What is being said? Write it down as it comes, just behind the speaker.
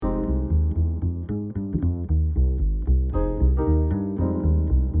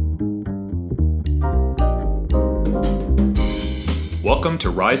Welcome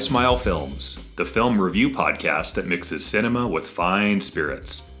to Rise Smile Films, the film review podcast that mixes cinema with fine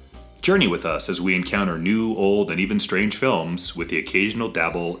spirits. Journey with us as we encounter new, old, and even strange films with the occasional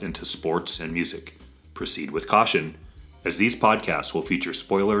dabble into sports and music. Proceed with caution, as these podcasts will feature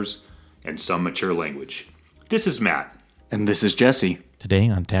spoilers and some mature language. This is Matt. And this is Jesse. Today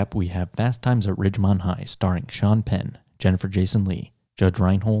on tap, we have Fast Times at Ridgemont High, starring Sean Penn, Jennifer Jason Leigh, Judge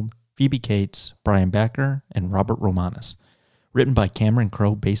Reinhold, Phoebe Cates, Brian Backer, and Robert Romanus. Written by Cameron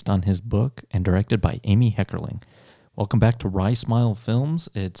Crowe based on his book and directed by Amy Heckerling. Welcome back to Rise Smile Films.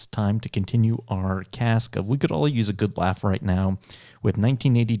 It's time to continue our cask of We Could All Use a Good Laugh right now with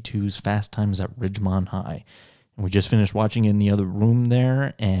 1982's Fast Times at Ridgemont High. And we just finished watching it in the other room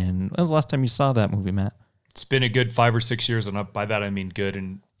there. And when was the last time you saw that movie, Matt? It's been a good 5 or 6 years, and by that I mean good.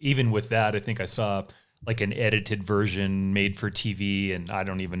 And even with that, I think I saw like an edited version made for TV, and I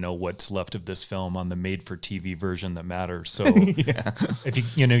don't even know what's left of this film on the made for TV version that matters. So Yeah.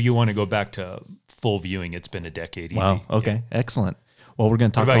 if you want to go back to full viewing, it's been a decade. Easy. Wow. Okay. Yeah. Excellent. Well, we're going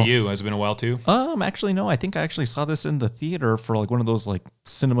to talk What about you? Has it been a while too? Actually, no. I think I actually saw this in the theater for like one of those like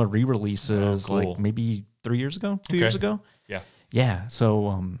cinema re-releases, Oh, cool. like maybe 3 years ago, 2 years ago. Yeah. Yeah. So,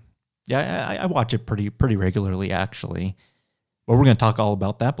 I watch it pretty regularly, actually. Well, we're going to talk all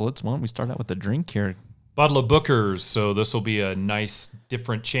about that, but why don't we start out with the drink here? Bottle of Booker's. So this will be a nice,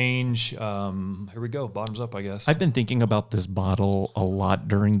 different change. Here we go. Bottoms up, I guess. I've been thinking about this bottle a lot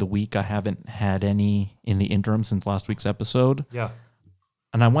during the week. I haven't had any in the interim since last week's episode. Yeah.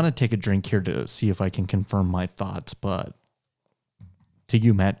 And I want to take a drink here to see if I can confirm my thoughts, but to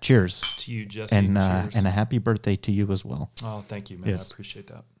you, Matt, cheers. To you, Jesse. And cheers. and a happy birthday to you as well. Oh, thank you, man. Yes. I appreciate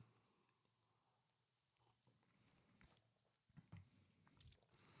that.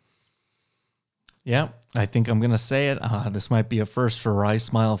 Yeah, I think I'm going to say it. This might be a first for Rise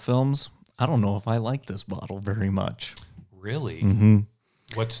Smile Films. I don't know if I like this bottle very much. Really? Mm-hmm.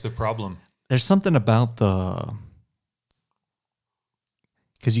 What's the problem? There's something about because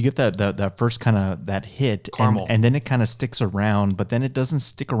you get that first kind of that hit, Caramel. and then it kind of sticks around, but then it doesn't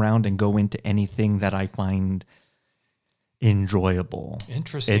stick around and go into anything that I find enjoyable.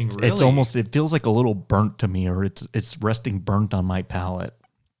 Interesting. It's really? almost, it feels like a little burnt to me, or it's resting burnt on my palate.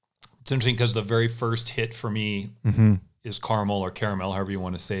 It's interesting because the very first hit for me is caramel or caramel, however you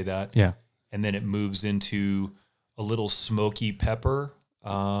want to say that. Yeah. And then it moves into a little smoky pepper.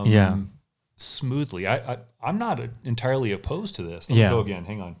 Smoothly. I'm not entirely opposed to this. Let me go again.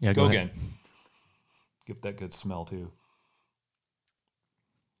 Hang on. Yeah, go go ahead. again. Give that good smell too.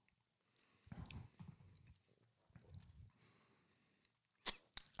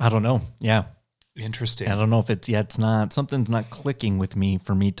 I don't know. Yeah. Interesting. I don't know if something's not clicking with me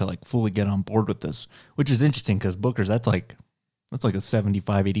for me to like fully get on board with this, which is interesting because Booker's, that's like a $75,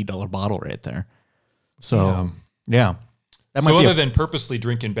 $80 bottle right there. So, yeah. That So might be other than purposely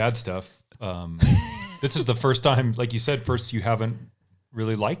drinking bad stuff, this is the first time, like you said, first you haven't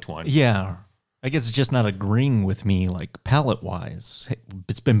really liked one. yeah. I guess it's just not agreeing with me like palate wise.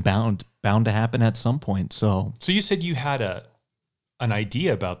 It's been bound to happen at some point. So you said you had an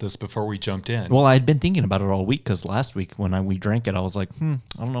idea about this before we jumped in. well, I'd been thinking about it all week because last week when we drank it, I was like, I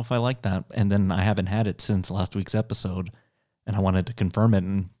don't know if I like that. And then I haven't had it since last week's episode, and I wanted to confirm it.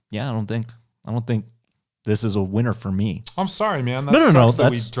 And yeah, I don't think this is a winner for me. I'm sorry, man. That No, sucks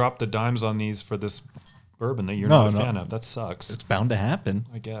that we that's- dropped the dimes on these for this bourbon that you're No, not a no. fan of. That sucks. It's bound to happen.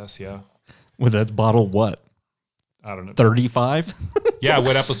 I guess, yeah. With that bottle, what? I don't know. 35? Yeah,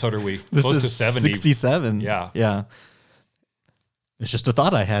 what episode are we? This Close is to 70. 67. Yeah. Yeah. It's just a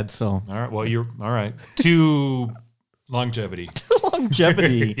thought I had, so. All right. Well, you're all right. To longevity.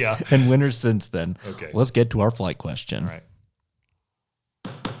 Longevity. Yeah. And winners since then. Okay. Let's get to our flight question. All right.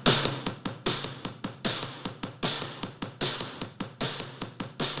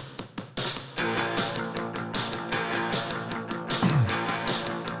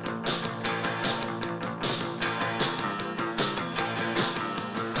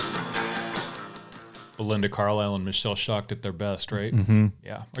 Belinda Carlisle and Michelle Shocked at their best, right? Mm-hmm.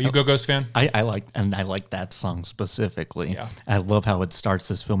 Yeah. Are you a Go-Go's fan? I like that song specifically. Yeah. I love how it starts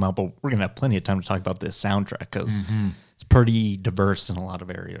this film out, but we're going to have plenty of time to talk about this soundtrack because it's pretty diverse in a lot of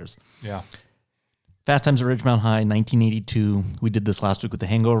areas. Yeah. Fast Times at Ridgemont High, 1982. We did this last week with The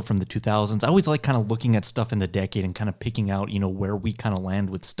Hangover from the 2000s. I always like kind of looking at stuff in the decade and kind of picking out, where we kind of land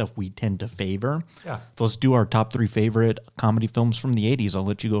with stuff we tend to favor. Yeah. So let's do our top 3 favorite comedy films from the 80s. I'll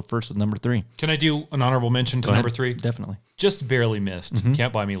let you go first with number 3. Can I do an honorable mention to Go number ahead. 3? Definitely. Just barely missed.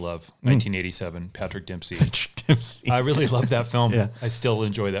 Can't Buy Me Love, 1987, Patrick Dempsey. Dempsey. I really love that film. Yeah. I still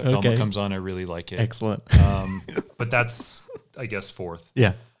enjoy that film. Okay. It comes on. I really like it. Excellent. But that's, I guess, 4th.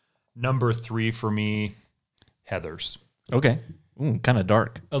 Yeah. Number 3 for me, Heathers. Okay. Kind of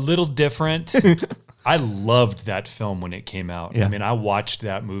dark. A little different. I loved that film when it came out. Yeah. I mean, I watched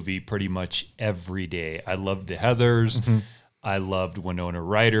that movie pretty much every day. I loved the Heathers. I loved Winona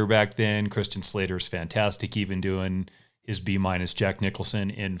Ryder back then. Christian Slater's fantastic, even doing his B- Jack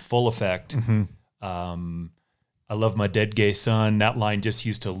Nicholson in full effect. I love my dead gay son. That line just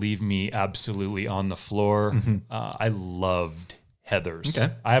used to leave me absolutely on the floor. I loved Heathers.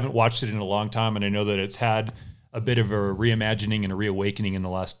 Okay. I haven't watched it in a long time, and I know that it's had a bit of a reimagining and a reawakening in the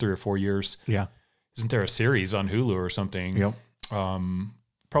last 3 or 4 years. Yeah. Isn't there a series on Hulu or something? Yep.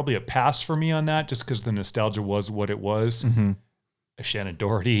 Probably a pass for me on that, just because the nostalgia was what it was. Shannon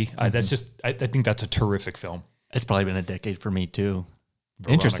Doherty. I think that's a terrific film. It's probably been a decade for me too.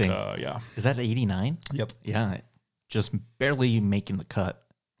 Veronica, Interesting. Yeah. Is that 89? Yep. Yeah. Just barely making the cut.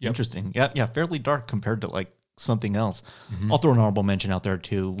 Yep. Interesting. Yeah. Fairly dark compared to like something else. I'll throw an honorable mention out there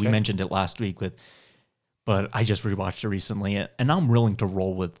too. We mentioned it last week but I just rewatched it recently, and I'm willing to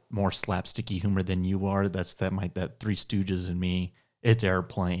roll with more slapsticky humor than you are. That's that Three Stooges in me. It's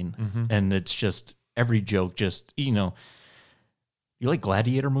Airplane, and it's just every joke. Just you like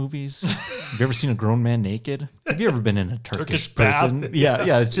gladiator movies? Have you ever seen a grown man naked? Have you ever been in a Turkish prison? bath?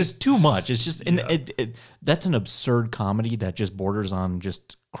 Yeah. It's just too much. It's just that's an absurd comedy that just borders on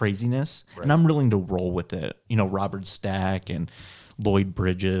just craziness, and I'm willing to roll with it. Robert Stack and Lloyd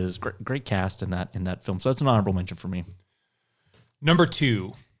Bridges, great cast in that film. So that's an honorable mention for me. Number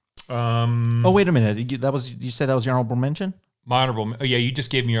 2. Oh, wait a minute. You said that was your honorable mention? My honorable. Oh, yeah, you just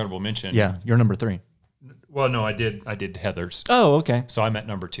gave me your honorable mention. Yeah, you're number 3. Well, no, I did Heathers. Oh, okay. So I'm at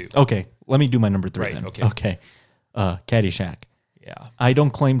number 2. Okay, let me do my number 3 Right, then. okay. Okay. Caddyshack. Yeah. I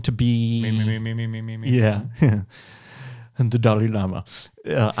don't claim to be... Me. Yeah. And the Dalai Lama.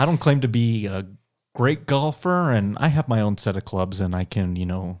 I don't claim to be a great golfer, and I have my own set of clubs, and I can,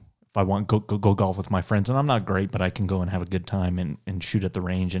 if I want, go golf with my friends. And I'm not great, but I can go and have a good time and shoot at the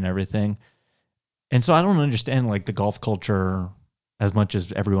range and everything. And so I don't understand like the golf culture as much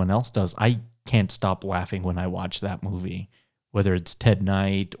as everyone else does. I can't stop laughing when I watch that movie, whether it's Ted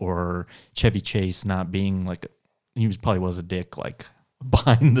Knight or Chevy Chase not being like, he probably was a dick like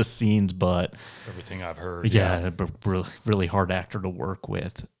behind the scenes, but Everything I've heard. yeah, but really hard actor to work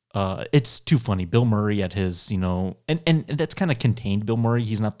with. It's too funny. Bill Murray at his, and that's kind of contained Bill Murray.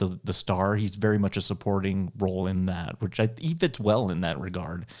 He's not the star. He's very much a supporting role in that, which he fits well in that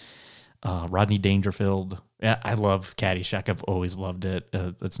regard. Rodney Dangerfield. Yeah, I love Caddyshack. I've always loved it.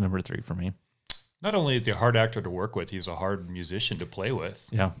 That's number 3 for me. Not only is he a hard actor to work with, he's a hard musician to play with.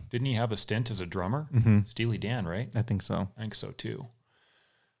 Yeah. Didn't he have a stint as a drummer? Steely Dan, right? I think so. I think so too.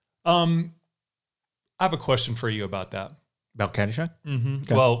 I have a question for you about that. About Caddyshack?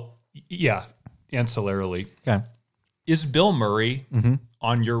 Okay. Well, yeah, ancillarily. Okay. Is Bill Murray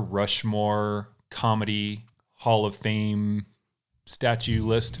on your Rushmore Comedy Hall of Fame statue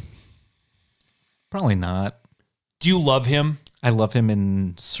list? Probably not. Do you love him? I love him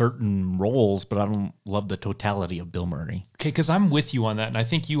in certain roles, but I don't love the totality of Bill Murray. Okay, because I'm with you on that, and I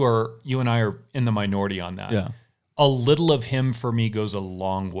think you and I are in the minority on that. Yeah. A little of him for me goes a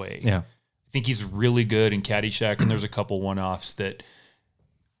long way. Yeah. I think he's really good in Caddyshack, and there's a couple one-offs that,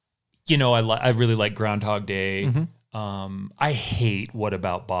 I really like Groundhog Day. I hate What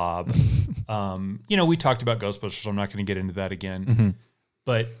About Bob? We talked about Ghostbusters, so I'm not going to get into that again.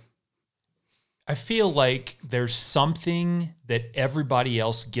 But I feel like there's something that everybody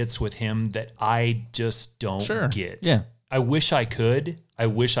else gets with him that I just don't get. Yeah. I wish I could. I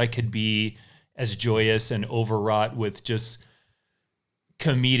wish I could be as joyous and overwrought with just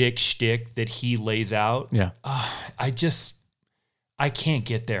comedic shtick that he lays out. Yeah. I can't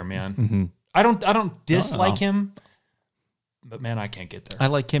get there, man. I don't dislike him, but man, I can't get there. I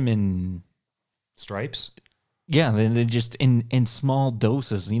like him in Stripes. Yeah, then just in small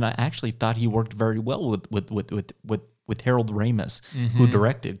doses. I actually thought he worked very well with Harold Ramis, who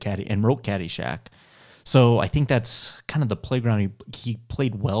directed Caddy and wrote Caddyshack. So I think that's kind of the playground he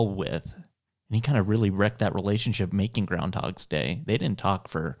played well with, and he kind of really wrecked that relationship making Groundhog's Day. They didn't talk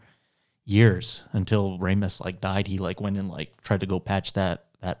for years until Ramis died. He went and tried to go patch that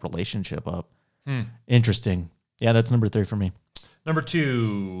relationship up. Interesting. Yeah, that's number 3 for me. Number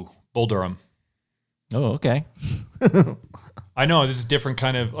 2, Bull Durham. Oh, okay. I know this is different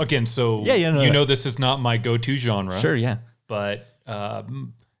kind of, again, so this is not my go-to genre. Sure, yeah. But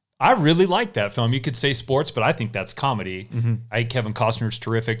I really like that film. You could say sports, but I think that's comedy. I think Kevin Costner's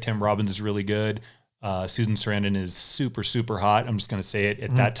terrific. Tim Robbins is really good. Susan Sarandon is super, super hot. I'm just going to say it.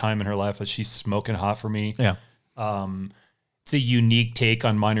 At that time in her life, she's smoking hot for me. Yeah. It's a unique take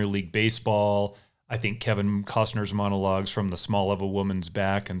on minor league baseball. I think Kevin Costner's monologues from the small of a woman's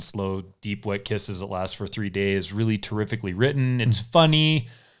back and slow, deep, wet kisses that last for 3 days, really terrifically written. It's funny.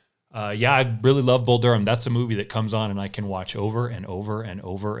 I really love Bull Durham. That's a movie that comes on and I can watch over and over and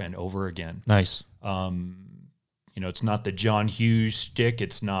over and over again. Nice. It's not the John Hughes shtick.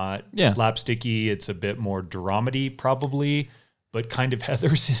 It's not slapsticky. It's a bit more dramedy probably, but kind of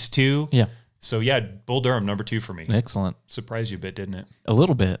Heather's is too. Yeah. So Bull Durham, number 2 for me. Excellent. Surprised you a bit, didn't it? A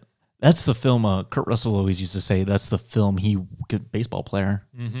little bit. That's the film. Kurt Russell always used to say that's the film baseball player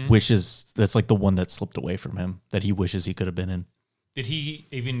wishes. That's like the one that slipped away from him that he wishes he could have been in. Did he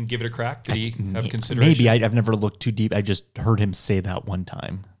even give it a crack? Did he have consideration? Maybe. I've never looked too deep. I just heard him say that one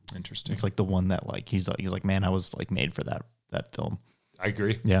time. Interesting. It's like the one that like he's like, man, I was like made for that film. I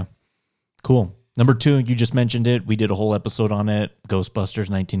agree. Yeah. Cool. Number 2, you just mentioned it. We did a whole episode on it.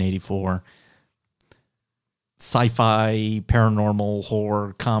 Ghostbusters 1984. Sci-fi, paranormal,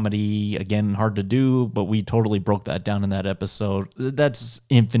 horror, comedy. Again, hard to do, but we totally broke that down in that episode. That's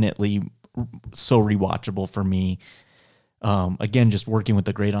infinitely so rewatchable for me. Again, just working with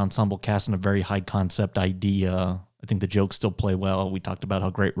a great ensemble cast and a very high concept idea. I think the jokes still play well. We talked about how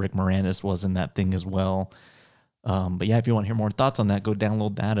great Rick Moranis was in that thing as well. But if you want to hear more thoughts on that, go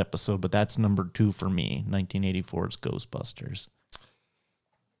download that episode. But that's number 2 for me, 1984's Ghostbusters.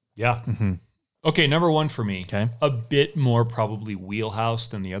 Yeah. Mm-hmm. Okay, number 1 for me. Okay. A bit more probably wheelhouse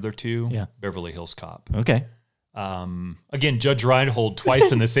than the other 2. Yeah. Beverly Hills Cop. Okay. Again, Judge Reinhold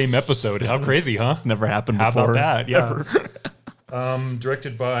twice in the same episode. How crazy, huh? Never happened How before. about that? Yeah.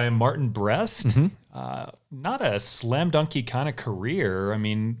 Directed by Martin Brest. Mm-hmm. Not a slam dunky kind of career. I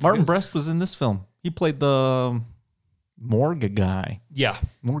mean, Martin Brest was in this film. He played the morgue guy. Yeah.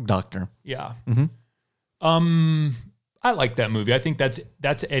 Morgue doctor. Yeah. Mm-hmm. I like that movie. I think that's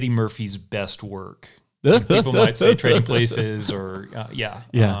Eddie Murphy's best work. People might say Trading Places or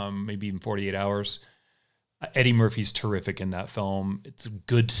maybe even 48 Hours. Eddie Murphy's terrific in that film. It's a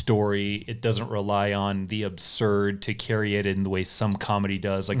good story. It doesn't rely on the absurd to carry it in the way some comedy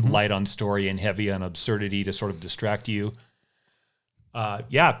does, like light on story and heavy on absurdity to sort of distract you. I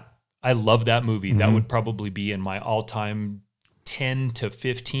love that movie. That would probably be in my all-time 10 to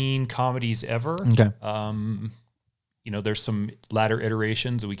 15 comedies ever. Okay. There's some latter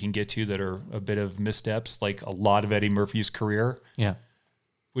iterations that we can get to that are a bit of missteps, like a lot of Eddie Murphy's career. Yeah.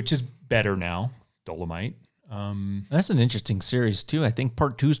 Which is better now. Dolomite. That's an interesting series too. I think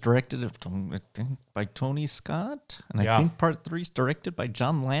part 2 is directed by Tony Scott, and I think part 3 is directed by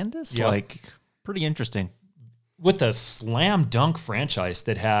John Landis. Yeah. Like, pretty interesting. With a slam dunk franchise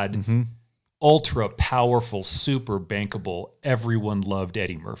that had ultra powerful, super bankable, everyone loved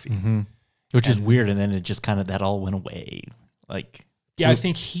Eddie Murphy. Which is weird, and then it just kind of, that all went away. Like, I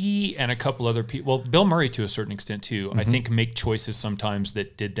think he and a couple other people, Bill Murray to a certain extent too, I think make choices sometimes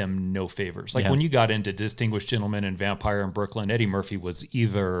that did them no favors. Like when you got into Distinguished Gentleman and Vampire in Brooklyn, Eddie Murphy was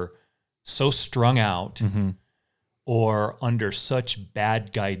either so strung out or under such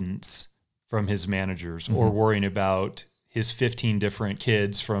bad guidance from his managers or worrying about his 15 different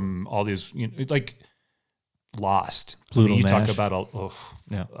kids from all these, like Lost. Pluto you Nash. talk about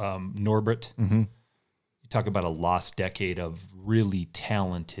Norbert. You talk about a lost decade of really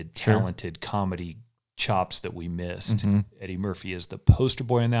talented comedy chops that we missed. Eddie Murphy is the poster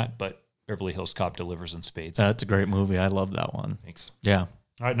boy in that, but Beverly Hills Cop delivers in spades. That's a great movie. I love that one. Thanks. Yeah.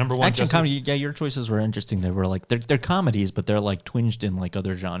 All right, number 1. Action Justin. comedy. Yeah, your choices were interesting. They were like, they're comedies, but they're like twinged in like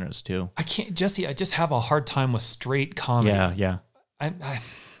other genres too. I can't, Jesse. I just have a hard time with straight comedy. Yeah.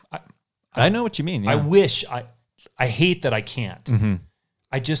 I know what you mean. Yeah. I wish I hate that I can't.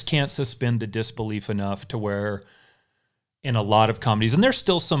 I just can't suspend the disbelief enough to where in a lot of comedies, and there's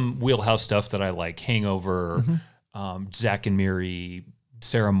still some wheelhouse stuff that I like, Hangover, Zack and Miri,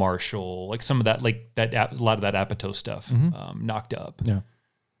 Sarah Marshall, like some of that, like that, a lot of that Apatow stuff, Knocked Up. Yeah.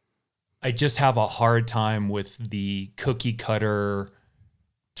 I just have a hard time with the cookie cutter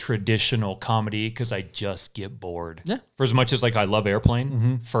traditional comedy because I just get bored. Yeah. For as much as like I love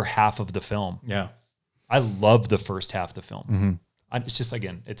Airplane for half of the film. Yeah. I love the first half of the film. It's just,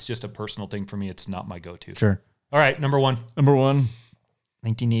 again, it's just a personal thing for me. It's not my go-to. Sure. All right, number 1. Number 1,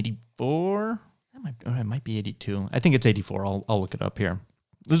 1984. It might be 82. I think it's 84. I'll look it up here.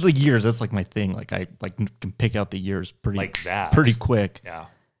 This is like years. That's like my thing. Like I can pick out the years pretty quick. Yeah.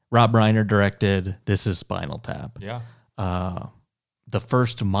 Rob Reiner directed. This is Spinal Tap. Yeah. The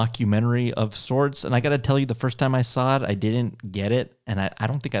first mockumentary of sorts. And I got to tell you, the first time I saw it, I didn't get it. And I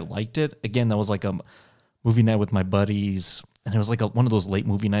don't think I liked it. Again, that was like a movie night with my buddies. And it was like one of those late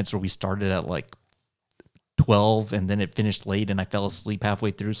movie nights where we started at like 12 and then it finished late and I fell asleep halfway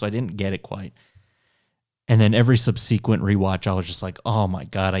through. So I didn't get it quite. And then every subsequent rewatch, I was just like, "Oh my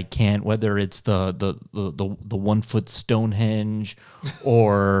god, I can't." Whether it's the 1 foot Stonehenge,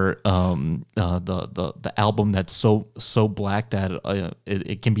 or the album that's so black that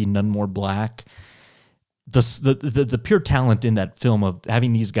it can be none more black. The pure talent in that film of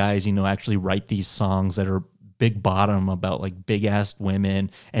having these guys, actually write these songs that are big bottom about like big ass women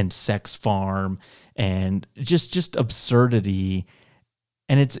and sex farm and just absurdity.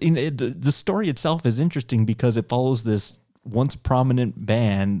 And the story itself is interesting because it follows this once prominent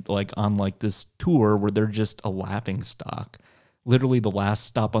band like on like this tour where they're just a laughing stock. Literally, the last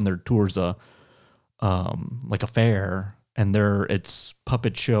stop on their tour is like a fair, and it's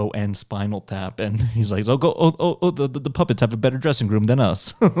puppet show and Spinal Tap, and he's like, the puppets have a better dressing room than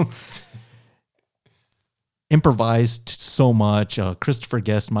us. Improvised so much. Christopher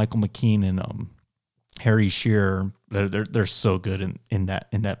Guest, Michael McKean, and Harry Shearer, they're so good in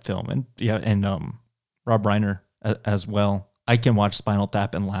that film, and Rob Reiner as well. I can watch Spinal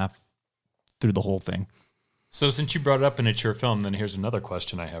Tap and laugh through the whole thing. So since you brought it up and it's your film, then here's another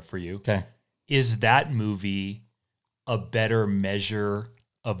question I have for you. Okay, is that movie a better measure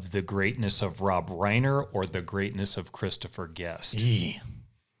of the greatness of Rob Reiner or the greatness of Christopher Guest?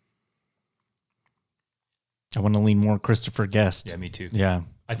 I want to lean more Christopher Guest. Yeah, me too. Yeah.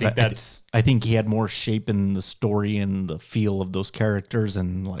 I think he had more shape in the story and the feel of those characters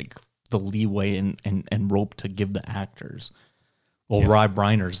and like the leeway and rope to give the actors. Well, Rob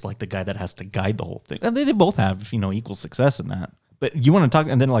Reiner's like the guy that has to guide the whole thing. And they both have, equal success in that. But you want to talk,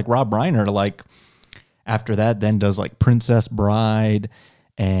 and then like Rob Reiner, like after that, then does like Princess Bride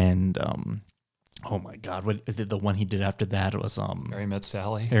and oh my God, what the one he did after that was Harry Met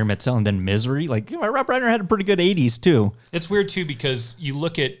Sally. Harry Met Sally, and then Misery. Like Rob Reiner had a pretty good 80s too. It's weird too because you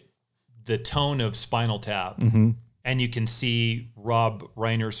look at the tone of Spinal Tap, and you can see Rob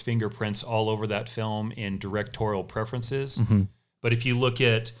Reiner's fingerprints all over that film in directorial preferences. But if you look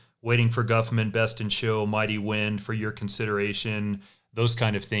at Waiting for Guffman, Best in Show, Mighty Wind, For Your Consideration, those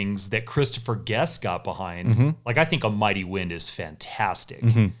kind of things that Christopher Guest got behind, like I think A Mighty Wind is fantastic.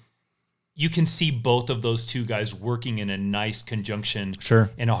 You can see both of those two guys working in a nice conjunction,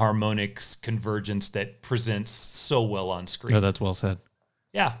 in a harmonics convergence that presents so well on screen. Oh, that's well said.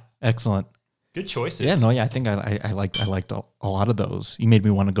 Yeah. Excellent. Good choices. Yeah, no, I think I liked a lot of those. You made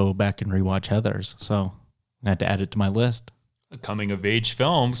me want to go back and rewatch Heathers, so I had to add it to my list. A coming of age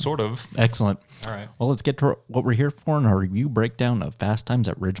film, sort of. Excellent. All right. Well, let's get to what we're here for in our review breakdown of Fast Times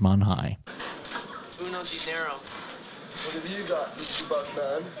at Ridgemont High. Uno dinero. What have you got, Mr.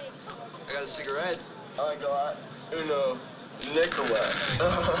 Buckman? I got a cigarette. I got uno Nicolette.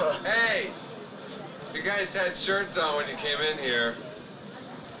 Hey! You guys had shirts on when you came in here.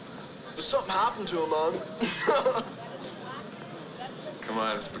 Something happened to him, man. Come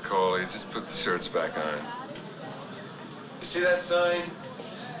on, Spicoli, just put the shirts back on. You see that sign?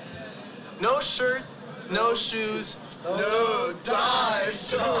 No shirt, no shoes, No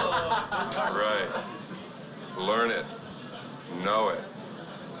dice. Right. Learn it. Know it.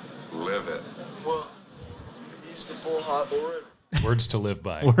 Live it. Well, he's the full hot order. Words to live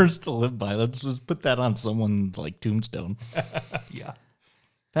by. Words to live by. Let's just put that on someone's like tombstone. Yeah.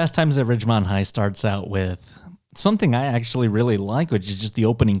 Fast Times at Ridgemont High starts out with something I actually really like, which is just the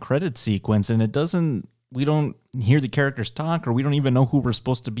opening credit sequence, and we don't hear the characters talk, or we don't even know who we're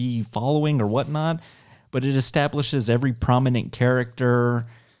supposed to be following or whatnot, but it establishes every prominent character.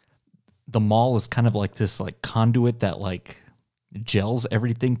 The mall is kind of like this like conduit that like gels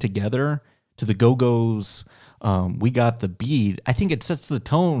everything together. To the Go-Go's, We Got the Beat. I think it sets the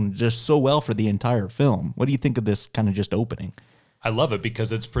tone just so well for the entire film. What do you think of this kind of just opening? I love it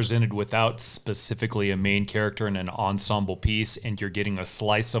because it's presented without specifically a main character and an ensemble piece, and you're getting a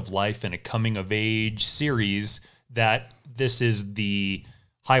slice of life and a coming of age series that this is the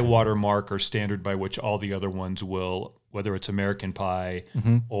high water mark or standard by which all the other ones will, whether it's American Pie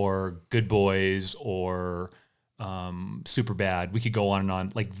or Good Boys or Superbad. We could go on and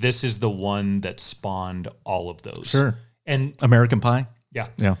on. Like, this is the one that spawned all of those. Sure. And American Pie? yeah.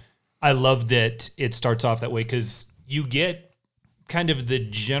 Yeah. I love that it starts off that way because you get kind of the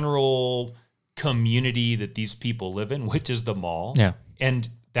general community that these people live in, which is the mall. Yeah. And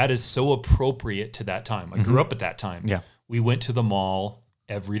that is so appropriate to that time. I grew up at that time. Yeah. We went to the mall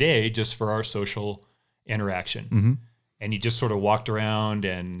every day just for our social interaction. And you just sort of walked around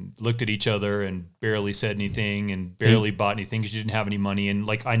and looked at each other and barely said anything and barely bought anything because you didn't have any money. And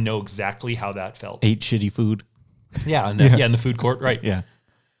like, I know exactly how that felt. Ate shitty food. Yeah. In the food court. Right. Yeah.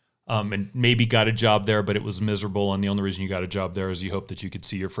 And maybe got a job there, but it was miserable. And the only reason you got a job there is you hoped that you could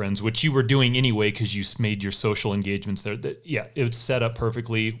see your friends, which you were doing anyway because you made your social engagements there. It was set up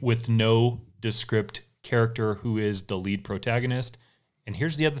perfectly with no descript character who is the lead protagonist. And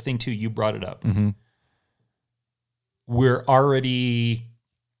here's the other thing too, you brought it up. We're already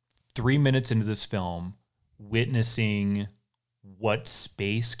 3 minutes into this film witnessing what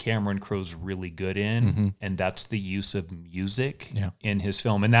space Cameron Crowe's really good in, and that's the use of music in his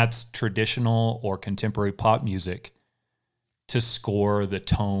film. And that's traditional or contemporary pop music to score the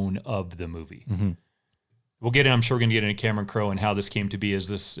tone of the movie. We'll get in, I'm sure we're going to get into Cameron Crowe and how this came to be as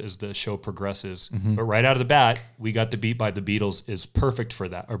the show progresses. But right out of the bat, we got the beat by the Beatles is perfect for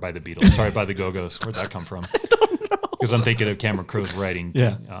that. Or by the Beatles, sorry, by the Go-Go's. Where'd that come from? I don't know. Because I'm thinking of Cameron Crowe's writing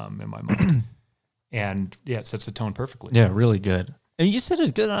in my mind. And yeah, it sets the tone perfectly. Yeah, really good. And you said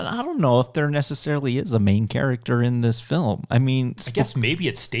it's good. I don't know if there necessarily is a main character in this film. I mean, I guess maybe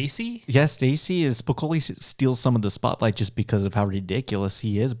it's Stacy. Yeah, Stacy is. Spicoli steals some of the spotlight just because of how ridiculous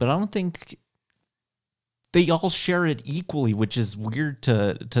he is, but I don't think they all share it equally, which is weird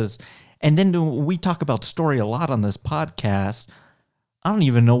to. And then we talk about story a lot on this podcast. I don't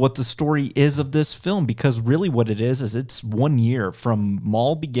even know what the story is of this film, because really what it is it's 1 year from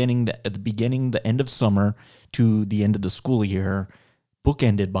mall beginning, the end of summer to the end of the school year,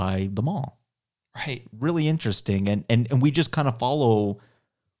 bookended by the mall. Right. Really interesting. And we just kind of follow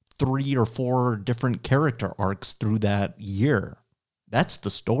 3 or 4 different character arcs through that year. That's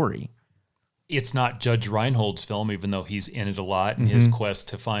the story. It's not Judge Reinhold's film, even though he's in it a lot in his quest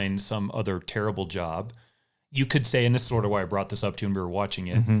to find some other terrible job. You could say, and this is sort of why I brought this up to when we were watching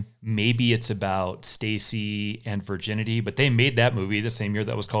it, maybe it's about Stacy and virginity, but they made that movie the same year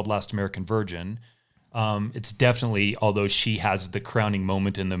that was called Last American Virgin. It's definitely, although she has the crowning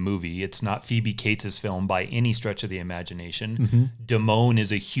moment in the movie, it's not Phoebe Cates' film by any stretch of the imagination. Damone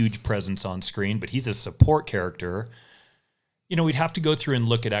is a huge presence on screen, but he's a support character. You know, we'd have to go through and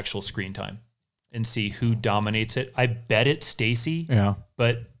look at actual screen time and see who dominates it. I bet it's Stacy,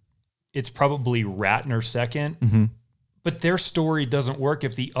 but it's probably Ratner second. But their story doesn't work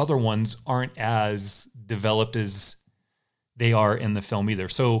if the other ones aren't as developed as they are in the film either.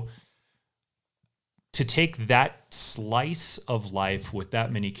 So to take that slice of life with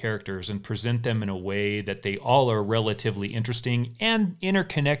that many characters and present them in a way that they all are relatively interesting and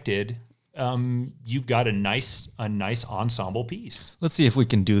interconnected, you've got a nice ensemble piece. Let's see if we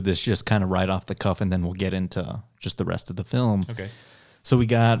can do this just kind of right off the cuff, and then we'll get into just the rest of the film. Okay. So we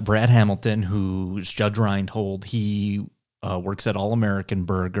got Brad Hamilton, who's Judge Reinhold. He works at All American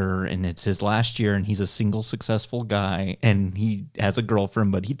Burger, and it's his last year, and he's a single successful guy, and he has a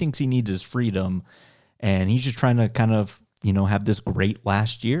girlfriend, but he thinks he needs his freedom, and he's just trying to kind of, you know, have this great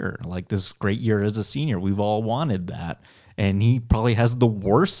last year, like this great year as a senior. We've all wanted that, and he probably has the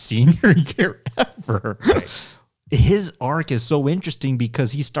worst senior year ever. Right. His arc is so interesting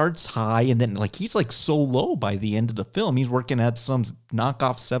because he starts high and then he's so low by the end of the film. He's working at some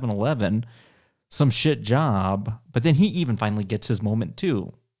knockoff 7-Eleven, some shit job, but then he even finally gets his moment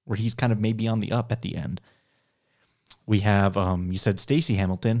too, where he's kind of maybe on the up at the end. We have, you said Stacy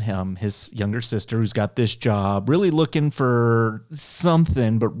Hamilton, his younger sister, who's got this job, really looking for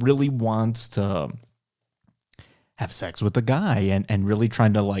something, but really wants to have sex with a guy and really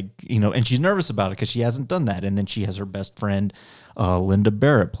trying to and she's nervous about it because she hasn't done that. And then she has her best friend, Linda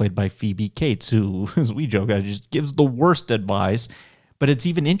Barrett, played by Phoebe Cates, who, as we joke, just gives the worst advice. But it's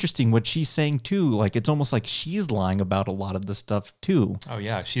even interesting what she's saying too. It's almost like she's lying about a lot of the stuff too. Oh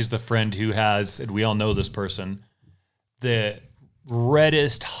yeah. She's the friend who has, and we all know this person, the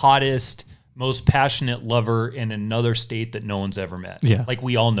reddest, hottest, most passionate lover in another state that no one's ever met. Yeah.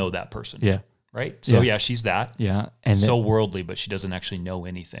 We all know that person. Yeah. Right? So yeah, she's that. Yeah. And so worldly, but she doesn't actually know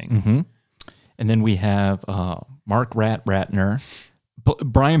anything. Mm-hmm. And then we have Mark Ratner.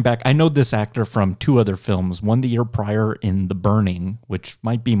 Brian Beck, I know this actor from 2 other films. One the year prior in The Burning, which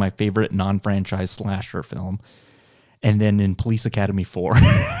might be my favorite non-franchise slasher film. And then in Police Academy 4.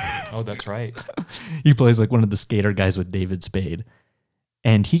 Oh, that's right. He plays one of the skater guys with David Spade.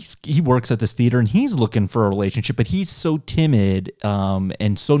 And he works at this theater, and he's looking for a relationship, but he's so timid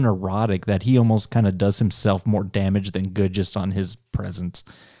and so neurotic that he almost kind of does himself more damage than good just on his presence.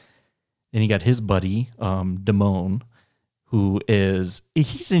 Then you got his buddy, Damone,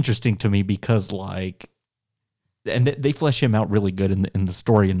 he's interesting to me because and they flesh him out really good in the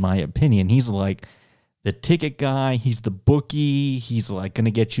story, in my opinion. He's the ticket guy, he's the bookie, he's going to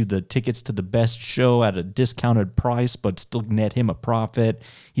get you the tickets to the best show at a discounted price, but still net him a profit.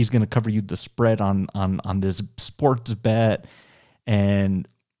 He's going to cover you the spread on this sports bet. And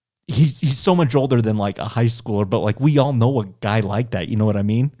he's so much older than a high schooler, but we all know a guy like that. You know what I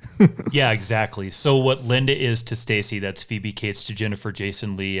mean? Yeah, exactly. So what Linda is to Stacy, that's Phoebe Cates to Jennifer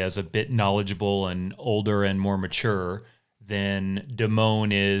Jason Leigh, as a bit knowledgeable and older and more mature than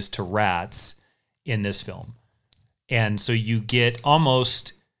Damone is to Rats, in this film. And so you get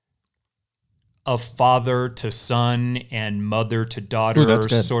almost a father to son and mother to daughter that's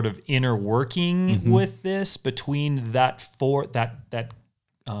good. sort of inner working with this between that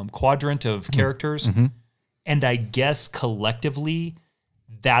quadrant of characters. And I guess collectively,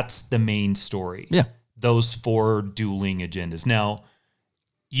 that's the main story. Yeah. Those 4 dueling agendas. Now,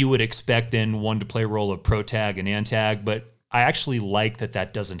 you would expect then one to play a role of protag and antag, but I actually like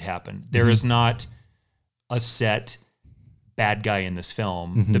that doesn't happen. There is not a set bad guy in this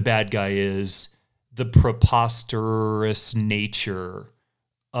film. The bad guy is the preposterous nature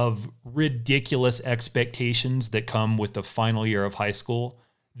of ridiculous expectations that come with the final year of high school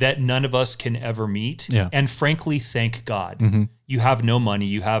that none of us can ever meet. Yeah. And frankly, thank God. You have no money.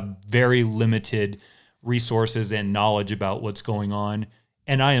 You have very limited resources and knowledge about what's going on.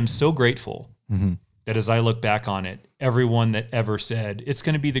 And I am so grateful that as I look back on it, everyone that ever said it's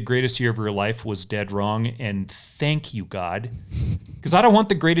going to be the greatest year of your life was dead wrong. And thank you, God, because I don't want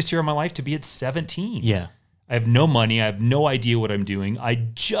the greatest year of my life to be at 17. Yeah. I have no money. I have no idea what I'm doing. I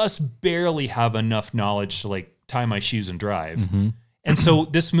just barely have enough knowledge to like tie my shoes and drive. And so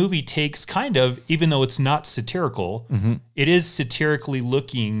this movie takes kind of, even though it's not satirical, it is satirically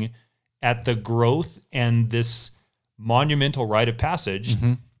looking at the growth and this monumental rite of passage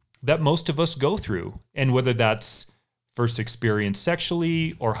that most of us go through. And whether that's first experience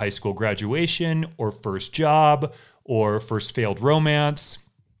sexually or high school graduation or first job or first failed romance,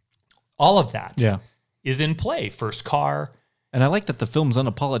 all of that is in play. First car. And I like that the film's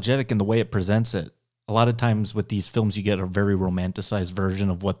unapologetic in the way it presents it. A lot of times with these films, you get a very romanticized version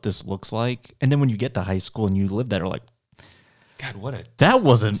of what this looks like. And then when you get to high school and you live that, you're like, God, what a that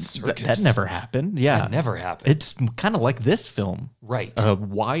wasn't, circus. that never happened. Yeah. That never happened. It's kind of like this film. Right. A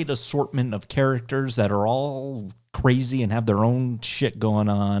wide assortment of characters that are all crazy and have their own shit going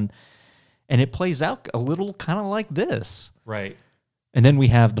on. And it plays out a little kind of like this. Right. And then we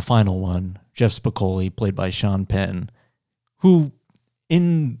have the final one, Jeff Spicoli, played by Sean Penn, who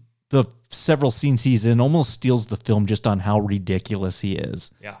in the several scenes he's in almost steals the film just on how ridiculous he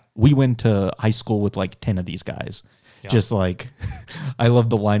is. Yeah. We went to high school with like 10 of these guys. Yeah. Just like, I love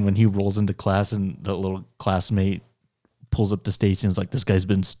the line when he rolls into class and the little classmate pulls up to Stacy and is like, this guy's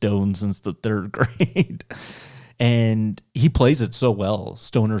been stoned since the 3rd grade. And he plays it so well,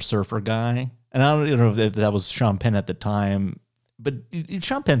 stoner surfer guy. And I don't know if that was Sean Penn at the time, but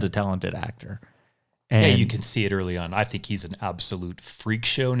Sean Penn's a talented actor. And Yeah, you can see it early on. I think he's an absolute freak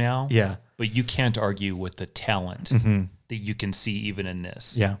show now. Yeah. But you can't argue with the talent that you can see even in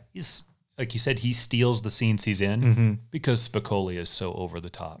this. Yeah. He's, like you said, he steals the scenes he's in because Spicoli is so over the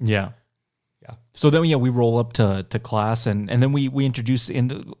top. Yeah. Yeah. So then, we roll up to class, and then we introduce in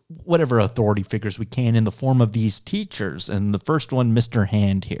the, whatever authority figures we can in the form of these teachers. And the first one, Mr.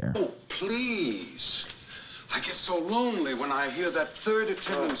 Hand here. Oh, please. I get so lonely when I hear that 3rd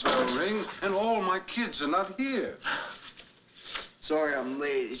attendance bell ring and all my kids are not here. Sorry I'm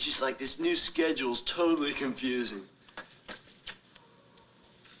late. It's just like this new schedule's totally confusing.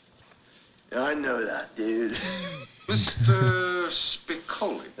 Yeah, I know that, dude. Mr.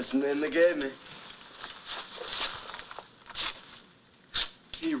 Spicoli. That's the name they gave me.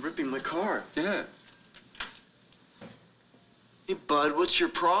 Hey, you're ripping my car. Yeah. Hey, bud, what's your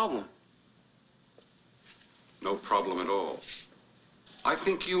problem? No problem at all. I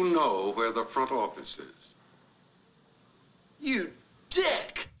think you know where the front office is. You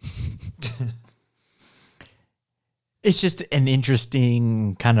dick! It's just an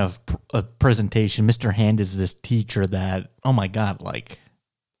interesting kind of presentation. Mr. Hand is this teacher that, oh my God, like,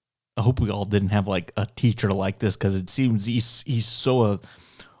 I hope we all didn't have like a teacher like this, because it seems he's so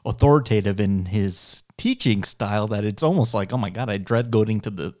authoritative in his teaching style that it's almost like, oh my God, I dread going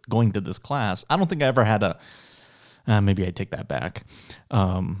to this class. I don't think I ever had maybe I take that back.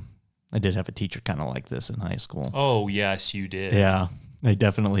 I did have a teacher kind of like this in high school. Oh, yes, you did. Yeah, I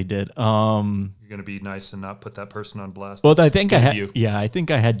definitely did. You're going to be nice and not put that person on blast. Well, That's I think I good of had. you. Yeah, I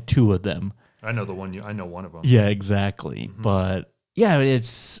think I had 2 of them. I know I know one of them. Yeah, exactly. But yeah,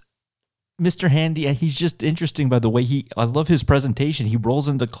 it's Mr. Handy. He's just interesting by the way I love his presentation. He rolls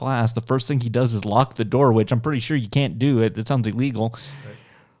into class. The first thing he does is lock the door, which I'm pretty sure you can't do. It sounds illegal. Right.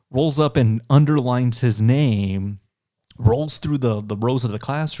 Rolls up and underlines his name. Rolls through the rows of the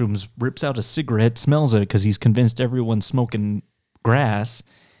classrooms, rips out a cigarette, smells it because he's convinced everyone's smoking grass.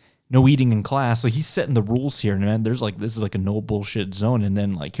 No eating in class. So he's setting the rules here, man. There's like, this is like a no bullshit zone. And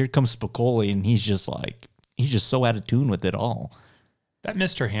then like, here comes Spicoli, and he's just so out of tune with it all. That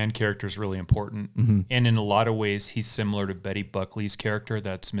Mr. Hand character is really important. And in a lot of ways, he's similar to Betty Buckley's character.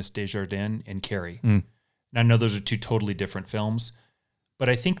 That's Miss Desjardins in Carrie. And I know those are 2 totally different films, but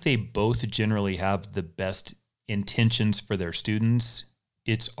I think they both generally have the best intentions for their students.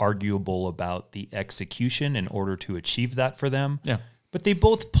 It's arguable about the execution in order to achieve that for them. Yeah. But they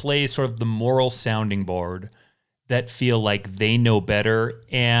both play sort of the moral sounding board that feel like they know better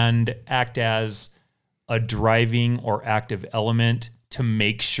and act as a driving or active element to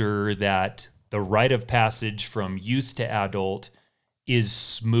make sure that the rite of passage from youth to adult is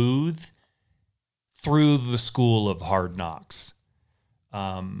smooth through the school of hard knocks.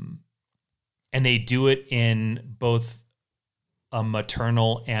 And they do it in both a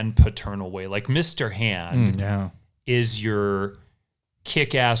maternal and paternal way. Like Mr. Hand is your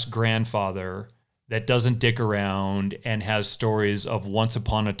kick-ass grandfather that doesn't dick around and has stories of once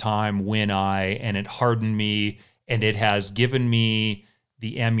upon a time when and it hardened me, and it has given me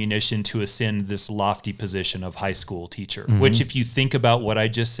the ammunition to ascend this lofty position of high school teacher, which, if you think about what I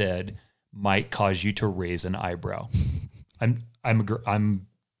just said, might cause you to raise an eyebrow. I'm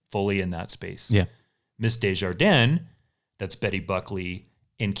fully in that space. Yeah. Miss Desjardins, that's Betty Buckley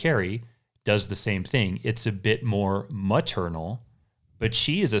in Carrie, does the same thing. It's a bit more maternal, but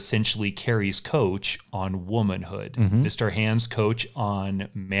she is essentially Carrie's coach on womanhood. Mr. Hand's coach on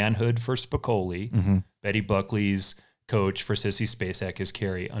manhood for Spicoli. Betty Buckley's coach for Sissy Spacek is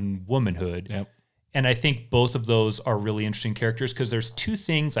Carrie on womanhood. Yep. And I think both of those are really interesting characters because there's two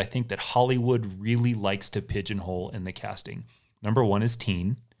things I think that Hollywood really likes to pigeonhole in the casting. Number one is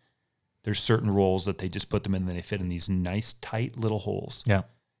teen. There's certain roles that they just put them in and they fit in these nice, tight little holes. Yeah.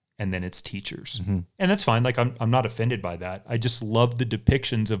 And then it's teachers. And that's fine. Like, I'm not offended by that. I just love the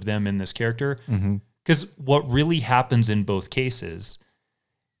depictions of them in this character. Because what really happens in both cases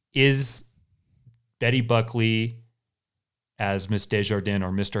is Betty Buckley as Miss Desjardins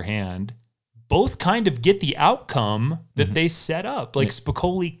or Mr. Hand both kind of get the outcome that they set up. Like,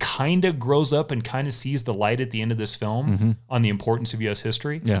 Spicoli kind of grows up and kind of sees the light at the end of this film on the importance of U.S.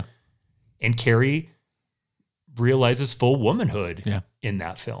 history. Yeah. And Carrie realizes full womanhood in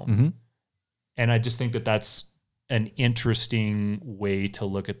that film. And I just think that that's an interesting way to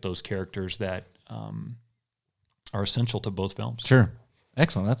look at those characters that are essential to both films. Sure.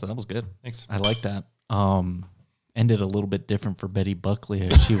 Excellent. That was good. Thanks. I like that. Ended a little bit different for Betty Buckley.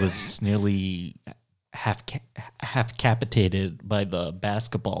 She was nearly half capitated by the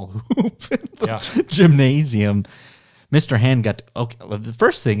basketball hoop in the gymnasium. Mr. Hand got the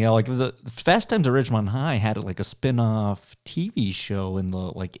first thing, like the Fast Times at Ridgemont High had like a spin-off TV show in the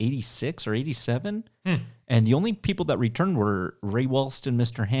like 86 or 87. And the only people that returned were Ray Walston,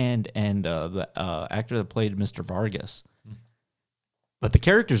 Mr. Hand, and the actor that played Mr. Vargas. But the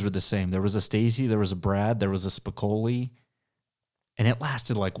characters were the same. There was a Stacy, there was a Brad, there was a Spicoli. And it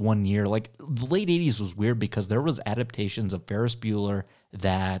lasted like 1 year. Like the late 80s was weird because there was adaptations of Ferris Bueller,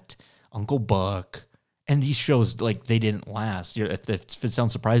 that, Uncle Buck. And these shows, like, they didn't last. If it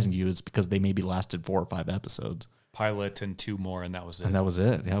sounds surprising to you, it's because they maybe lasted 4 or 5 episodes. Pilot and 2 more, and that was it. And that was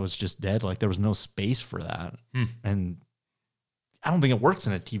it. Yeah, it was just dead. Like, there was no space for that. And I don't think it works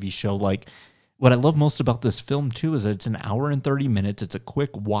in a TV show. Like, what I love most about this film, too, is that it's an hour and 30 minutes. It's a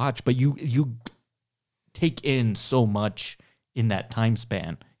quick watch, but you take in so much in that time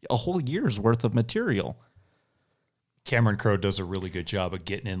span. A whole year's worth of material. Cameron Crowe does a really good job of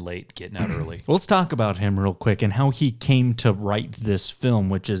getting in late, getting out early. Well, let's talk about him real quick and how he came to write this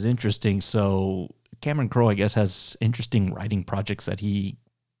film, which is interesting. So Cameron Crowe, I guess, has interesting writing projects that he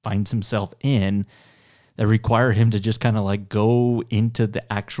finds himself in that require him to just kind of like go into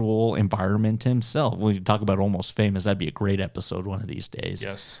the actual environment himself. When you talk about Almost Famous, that'd be a great episode one of these days.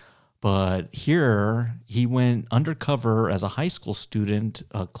 Yes. But here, he went undercover as a high school student,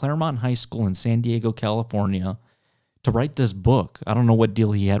 Claremont High School in San Diego, California, to write this book. I don't know what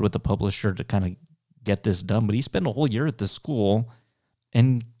deal he had with the publisher to kind of get this done, but he spent a whole year at this school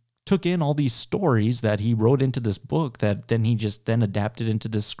and took in all these stories that he wrote into this book that then he just then adapted into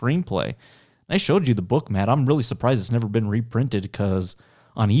this screenplay. I showed you the book, Matt. I'm really surprised it's never been reprinted because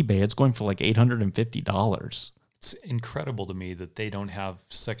on eBay it's going for like $850. It's incredible to me that they don't have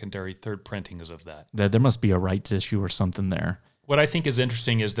secondary, third printings of that. There must be a rights issue or something there. What I think is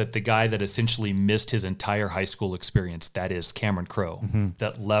interesting is that the guy that essentially missed his entire high school experience, that is Cameron Crowe,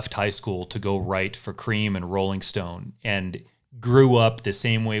 that left high school to go write for Cream and Rolling Stone and grew up the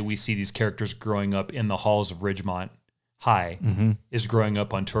same way we see these characters growing up in the halls of Ridgemont High, is growing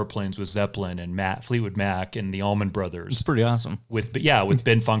up on tour planes with Zeppelin and Fleetwood Mac and the Allman Brothers. It's pretty awesome. With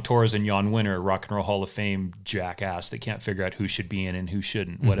Ben Funk Torres and Jan Winter, Rock and Roll Hall of Fame jackass that can't figure out who should be in and who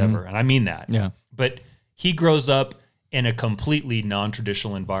shouldn't, whatever. And I mean that. Yeah. But he grows up in a completely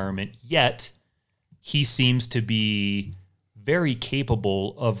non-traditional environment, yet he seems to be very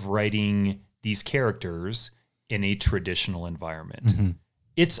capable of writing these characters in a traditional environment.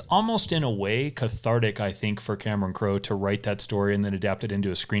 It's almost in a way cathartic, I think, for Cameron Crowe to write that story and then adapt it into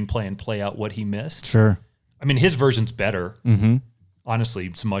a screenplay and play out what he missed. Sure. I mean, his version's better. Mm-hmm. Honestly,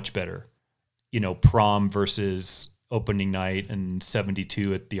 it's much better. You know, Prom versus opening night and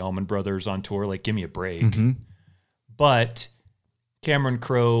 72 at the Allman Brothers on tour. Like, give me a break. Mm-hmm. But Cameron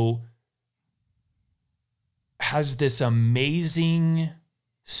Crowe has this amazing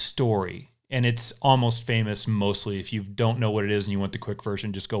story. And it's Almost Famous mostly. If you don't know what it is and you want the quick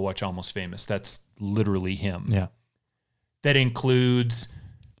version, just go watch Almost Famous. That's literally him. Yeah. That includes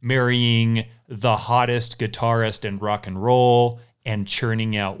marrying the hottest guitarist in rock and roll and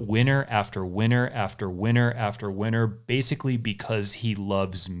churning out winner after winner after winner after winner, basically because he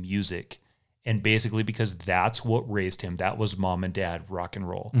loves music. And basically because that's what raised him. That was mom and dad rock and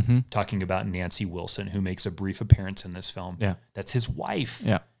roll. Mm-hmm. Talking about Nancy Wilson, who makes a brief appearance in this film. Yeah. That's his wife.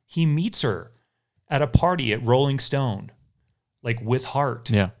 Yeah. He meets her at a party at Rolling Stone, like with heart.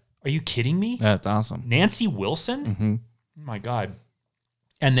 Yeah. Are you kidding me? That's awesome. Nancy Wilson? Mm-hmm. Oh my God.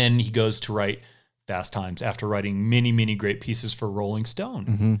 And then he goes to write Fast Times after writing many, many great pieces for Rolling Stone.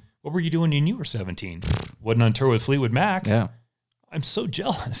 Mm-hmm. What were you doing when you were 17? Wasn't on tour with Fleetwood Mac. Yeah. I'm so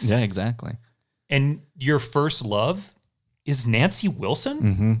jealous. Yeah, exactly. And your first love is Nancy Wilson?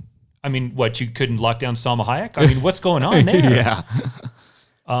 Mm-hmm. I mean, what, you couldn't lock down Salma Hayek? I mean, what's going on there? Yeah.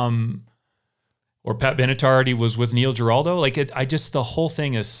 Or Pat Benatar was with Neil Giraldo. Like, the whole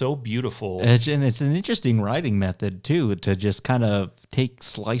thing is so beautiful. And it's an interesting writing method, too, to just kind of take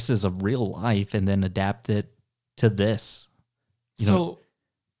slices of real life and then adapt it to this.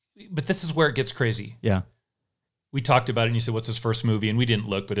 But this is where it gets crazy. Yeah. We talked about it and you said, what's his first movie? And we didn't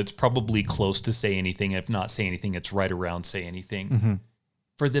look, but it's probably close to Say Anything. If not Say Anything, it's right around Say Anything. Mm-hmm.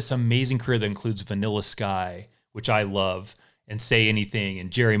 For this amazing career that includes Vanilla Sky, which I love, and Say Anything,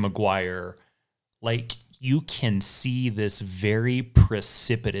 and Jerry Maguire, like, you can see this very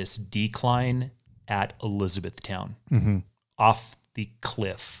precipitous decline at Elizabethtown. Mm-hmm. Off the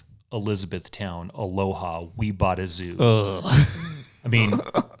cliff, Elizabethtown, Aloha, We Bought a Zoo. I mean,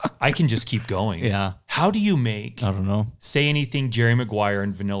 I can just keep going. Yeah. How do you make I don't know. Say Anything, Jerry Maguire,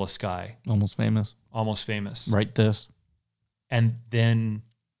 and Vanilla Sky? Almost Famous. Almost Famous. Write this. And then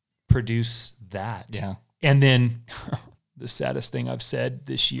produce that. Yeah. And then the saddest thing I've said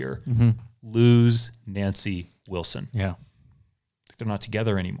this year, Mm-hmm. lose Nancy Wilson. Yeah. They're not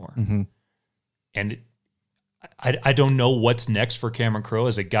together anymore. Mm-hmm. And I don't know what's next for Cameron Crowe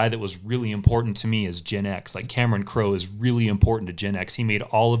as a guy that was really important to me as Gen X. Like, Cameron Crowe is really important to Gen X. He made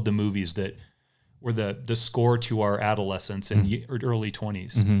all of the movies that were the score to our adolescence and early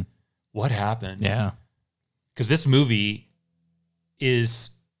 20s. Mm-hmm. What happened? Yeah. Because this movie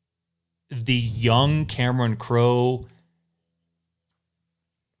is the young Cameron Crowe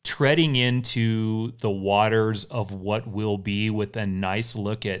treading into the waters of what will be, with a nice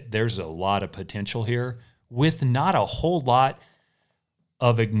look at there's a lot of potential here, with not a whole lot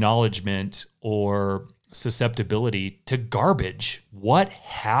of acknowledgement or susceptibility to garbage. What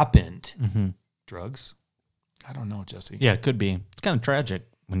happened? Mm-hmm. Drugs? I don't know, Jesse. Yeah, it could be. It's kind of tragic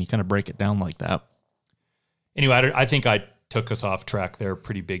when you kind of break it down like that. Anyway, I think I took us off track there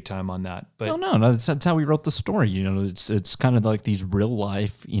pretty big time on that. But No, that's how we wrote the story. You know, it's kind of like these real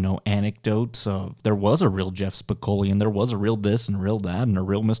life, you know, anecdotes of there was a real Jeff Spicoli and there was a real this and real that and a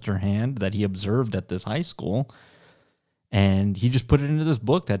real Mr. Hand that he observed at this high school. And he just put it into this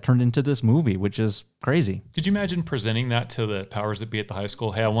book that turned into this movie, which is crazy. could you imagine presenting that to the powers that be at the high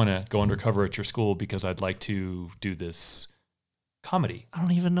school? Hey, I want to go undercover at your school because I'd like to do this comedy. I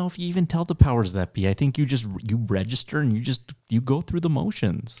don't even know if you even tell the powers that be. I think you register and you go through the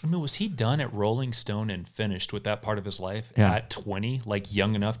motions. I mean, was he done at Rolling Stone and finished with that part of his life Yeah. at 20, like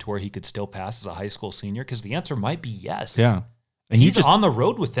young enough to where he could still pass as a high school senior? Because the answer might be yes. Yeah. And He's on the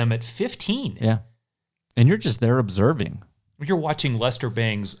road with them at 15. Yeah. And you're just there observing. You're watching Lester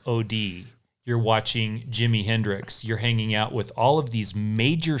Bangs OD. You're watching Jimi Hendrix. You're hanging out with all of these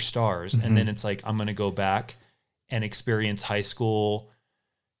major stars. And then it's like, I'm going to go back and experience high school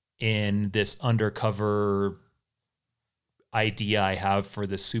in this undercover idea I have for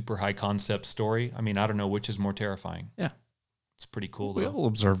this super high concept story. I mean, I don't know which is more terrifying. Yeah. It's pretty cool, We though. all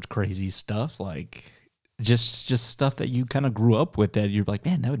observed crazy stuff, like just stuff that you kind of grew up with that you're like,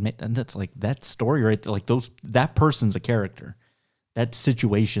 man, that would make, and that's like that story right there, like that person's a character. That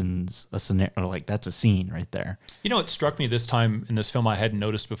situation's a scenario, like that's a scene right there. You know, it struck me this time in this film I hadn't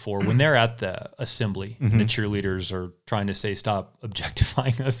noticed before. When they're at the assembly and the cheerleaders are trying to say, stop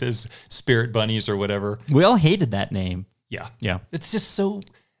objectifying us as spirit bunnies or whatever. We all hated that name. Yeah. Yeah. It's just so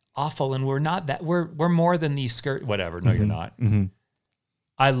awful. And we're not that, we're more than these skirt, whatever. No, you're not. Mm-hmm.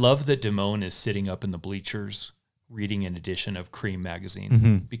 I love that Damone is sitting up in the bleachers reading an edition of Cream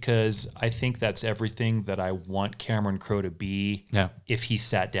magazine because I think that's everything that I want Cameron Crowe to be if he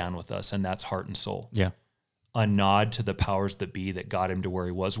sat down with us, and that's heart and soul. Yeah. A nod to the powers that be that got him to where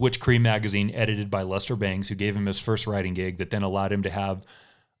he was, which Cream magazine, edited by Lester Bangs, who gave him his first writing gig that then allowed him to have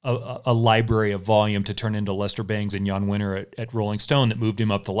a library of volume to turn into Lester Bangs and Jan Winter at Rolling Stone that moved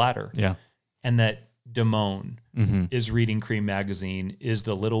him up the ladder. Yeah. And that Damone is reading Cream magazine is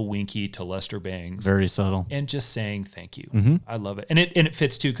the little winky to Lester Bangs. Very subtle. And just saying thank you. I love it. And it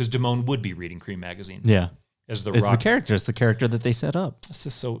fits too because Damone would be reading Cream magazine. Yeah. As the It's rock. the character. It's the character that they set up.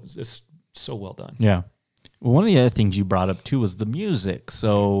 It's so well done. Yeah. Well, one of the other things you brought up too was the music.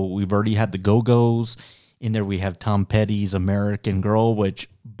 So we've already had the Go-Go's. In there we have Tom Petty's American Girl, which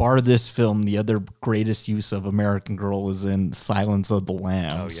bar this film, the other greatest use of American Girl is in Silence of the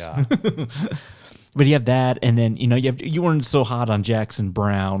Lambs. Oh yeah. But you have that, and then you weren't so hot on Jackson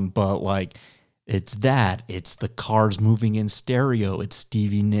Browne, but like it's the cars moving in stereo, it's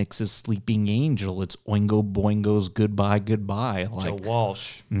Stevie Nicks' Sleeping Angel, it's Oingo Boingo's Goodbye Goodbye. Joe Like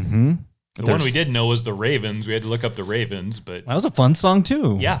Walsh. mm-hmm. The one we didn't know was the Ravens. We had to look up the Ravens, but That was a fun song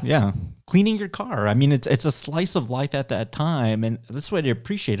too. Yeah. Cleaning your car. I mean, it's a slice of life at that time, and that's what I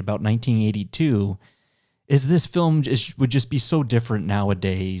appreciate about 1982 is this film would just be so different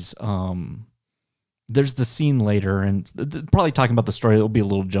nowadays. There's the scene later, and probably talking about the story, it'll be a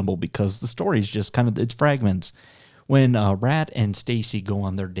little jumbled because the story is just kind of, it's fragments. When Rat and Stacy go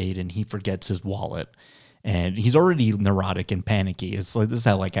on their date and he forgets his wallet, and he's already neurotic and panicky. It's like,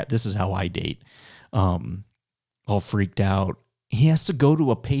 this is how I date. All freaked out. He has to go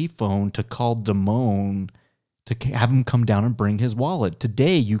to a payphone to call Damone to have him come down and bring his wallet.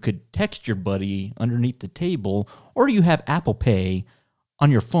 Today, you could text your buddy underneath the table, or you have Apple Pay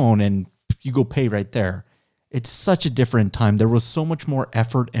on your phone and you go pay right there. It's such a different time. There was so much more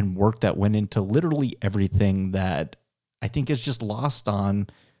effort and work that went into literally everything that I think is just lost on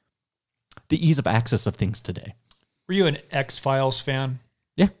the ease of access of things today. were you an X-Files fan?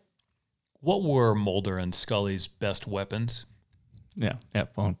 Yeah. What were Mulder and Scully's best weapons? Yeah,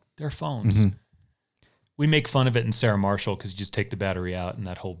 phone. Their phones. We make fun of it in Sarah Marshall because you just take the battery out and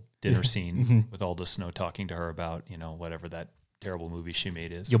that whole dinner scene with Alda Snow talking to her about, whatever that terrible movie she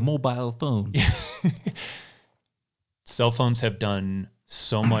made is. Your mobile phone. Cell phones have done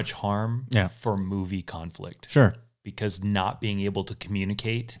so much harm for movie conflict. Sure. Because not being able to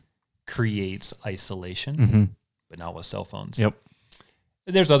communicate creates isolation, but not with cell phones. Yep.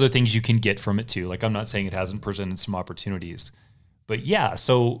 There's other things you can get from it too. Like, I'm not saying it hasn't presented some opportunities, but yeah.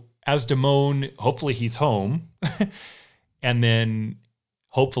 So as Damone, hopefully he's home and then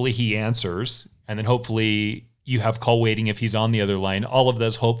hopefully he answers, and then hopefully you have call waiting if he's on the other line, all of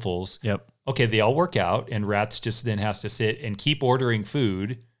those hopefuls. Yep. Okay. They all work out, and Rats just then has to sit and keep ordering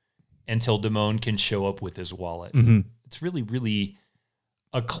food until Damone can show up with his wallet. It's really, really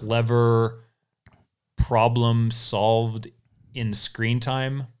a clever problem solved in screen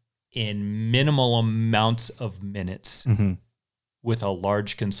time in minimal amounts of minutes with a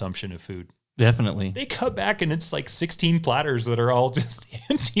large consumption of food. Definitely. They cut back and it's like 16 platters that are all just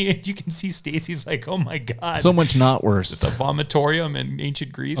empty, and you can see Stacy's like, oh my God. So much not worse. It's a vomitorium in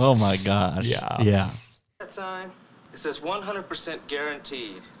ancient Greece. Oh my gosh. Yeah. That sign, it says 100%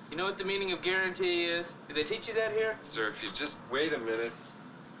 guaranteed. You know what the meaning of guarantee is? Did they teach you that here? Sir, if you just wait a minute.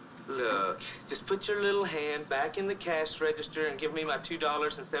 Look, just put your little hand back in the cash register and give me my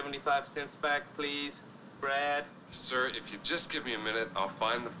 $2.75 back, please, Brad. Sir, if you just give me a minute, I'll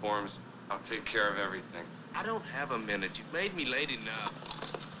find the forms. I'll take care of everything. I don't have a minute. You've made me late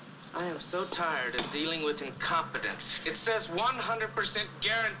enough. I am so tired of dealing with incompetence. It says 100%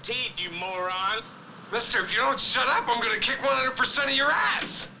 guaranteed, you moron. Mister, if you don't shut up, I'm gonna kick 100% of your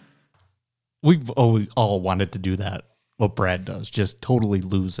ass! We all wanted to do that. What Brad does, just totally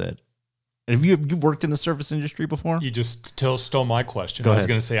lose it. And have you worked in the service industry before? You just stole my question. Go I was ahead.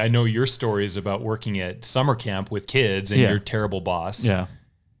 going to say, I know your stories about working at summer camp with kids and Yeah. your terrible boss. Yeah.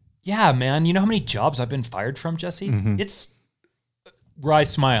 Yeah, man. You know how many jobs I've been fired from, Jesse? It's Rye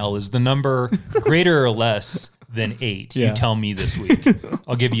Smile is the number greater or less than 8. Yeah. You tell me this week.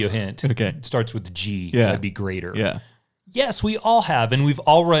 I'll give you a hint. Okay. It starts with G. Yeah. That'd be greater. Yeah. Yes, we all have, and we've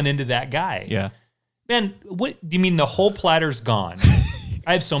all run into that guy. Yeah. Man, what do you mean the whole platter's gone?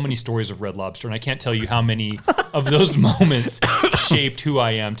 I have so many stories of Red Lobster, and I can't tell you how many of those moments shaped who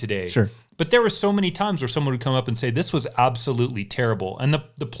I am today. Sure. But there were so many times where someone would come up and say, this was absolutely terrible. And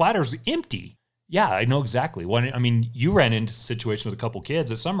the platter's empty. Yeah, I know exactly. You ran into a situation with a couple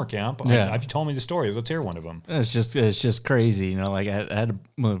kids at summer camp. Yeah. You've told me the stories. Let's hear one of them. It's just crazy. Like I had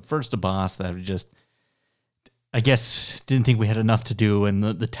first a boss that just, I guess didn't think we had enough to do, and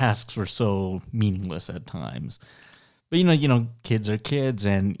the tasks were so meaningless at times. But kids are kids,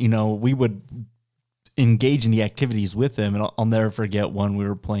 and we would engage in the activities with them. And I'll never forget one we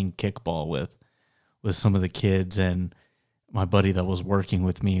were playing kickball with some of the kids, and my buddy that was working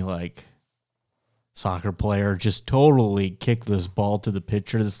with me, like soccer player, just totally kicked this ball to the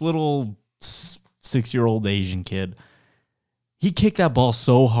pitcher. This little 6-year-old Asian kid. He kicked that ball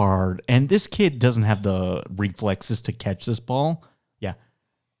so hard, and this kid doesn't have the reflexes to catch this ball. Yeah,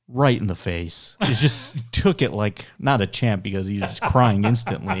 right in the face. He just took it like not a champ because he was just crying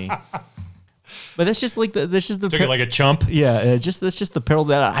instantly. But that's just like took it like a chump. Yeah, that's just the peril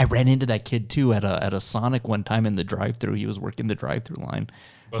that I ran into that kid too at a Sonic one time in the drive-thru. He was working the drive-thru line.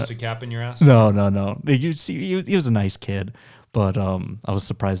 Busted cap in your ass? No. You see, he was a nice kid, but I was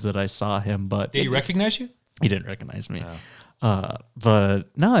surprised that I saw him. But did he recognize you? He didn't recognize me. No. But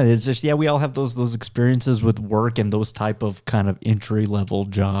no, it's just, we all have those experiences with work and those type of kind of entry level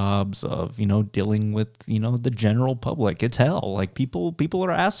jobs of, dealing with, the general public. It's hell. Like people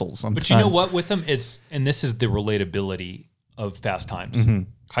are assholes sometimes. But you know what with them is, and this is the relatability of Fast Times,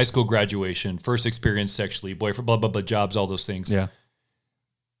 high school graduation, first experience sexually, boyfriend, blah, blah, blah, jobs, all those things. Yeah.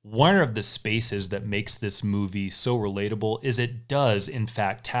 One of the spaces that makes this movie so relatable is it does in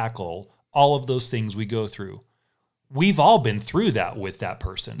fact tackle all of those things we go through. We've all been through that with that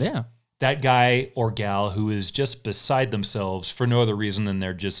person. Yeah. That guy or gal who is just beside themselves for no other reason than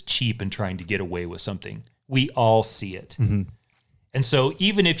they're just cheap and trying to get away with something. We all see it. Mm-hmm. And so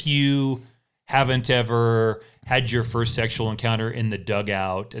even if you haven't ever had your first sexual encounter in the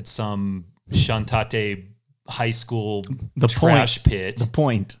dugout at some Shantate high school trash pit. The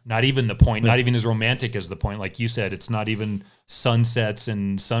point. Not even the point. Not even as romantic as the point. Like you said, it's not even sunsets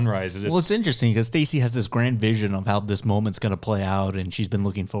and sunrises. Well, it's interesting because Stacy has this grand vision of how this moment's going to play out, and she's been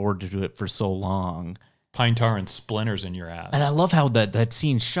looking forward to it for so long. Pine tar and splinters in your ass. And I love how that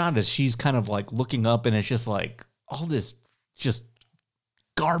scene's shot as she's kind of like looking up, and it's just like all this just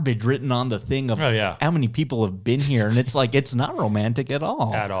garbage written on the thing of how many people have been here. And it's like, it's not romantic at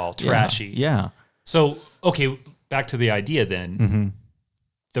all. At all. Trashy. Yeah. So, okay, back to the idea then. Mm-hmm.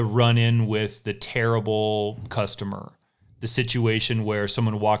 The run-in with the terrible customer, the situation where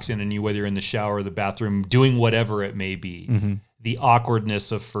someone walks in and you, whether you're in the shower or the bathroom, doing whatever it may be, the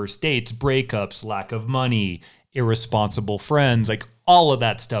awkwardness of first dates, breakups, lack of money, irresponsible friends, like all of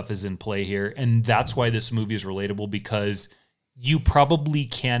that stuff is in play here. And that's why this movie is relatable, because you probably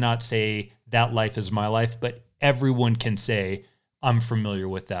cannot say that life is my life, but everyone can say, I'm familiar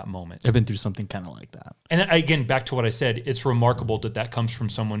with that moment. I've been through something kind of like that. And again, back to what I said, it's remarkable that comes from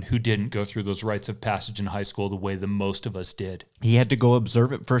someone who didn't go through those rites of passage in high school the way the most of us did. He had to go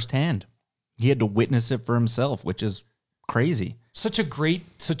observe it firsthand. He had to witness it for himself, which is crazy. Such a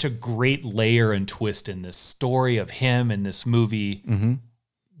great layer and twist in this story of him and this movie.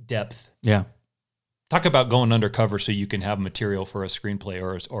 Depth. Yeah. Talk about going undercover so you can have material for a screenplay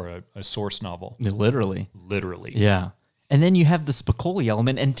or a source novel. Literally. Yeah. And then you have the Spicoli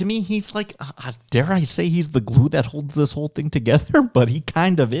element, and to me, he's like, dare I say he's the glue that holds this whole thing together? But he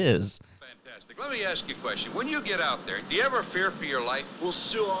kind of is. Fantastic. Let me ask you a question. When you get out there, do you ever fear for your life? Well,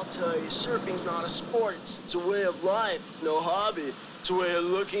 Sue, I'll tell you, surfing's not a sport. It's a way of life, no hobby. It's a way of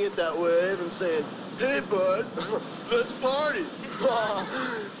looking at that wave and saying, hey, bud, let's party.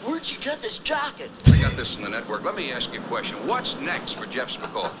 Where'd you get this jacket? I got this in the network. Let me ask you a question. What's next for Jeff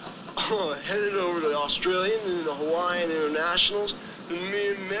Spicoli? Headed over to the Australian and the Hawaiian Internationals, and me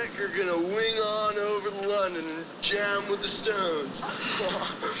and Mick are gonna wing on over to London and jam with the Stones.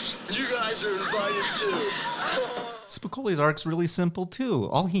 You guys are invited too. Spicoli's arc's really simple too.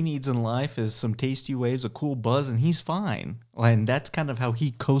 All he needs in life is some tasty waves, a cool buzz, and he's fine. And that's kind of how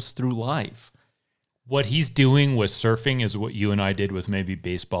he coasts through life. What he's doing with surfing is what you and I did with maybe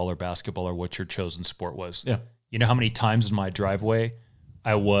baseball or basketball or what your chosen sport was. Yeah. You know how many times in my driveway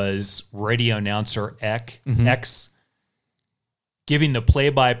I was radio announcer X giving the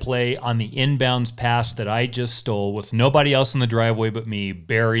play-by-play on the inbounds pass that I just stole with nobody else in the driveway but me,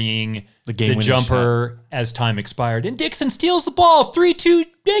 burying the jumper as time expired. And Dixon steals the ball. 3-2,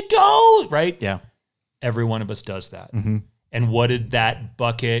 they go! Right? Yeah. Every one of us does that. And what did that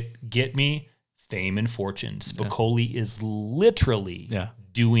bucket get me? Fame and fortune. Spicoli is literally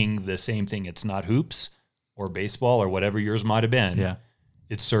doing the same thing. It's not hoops or baseball or whatever yours might have been. Yeah.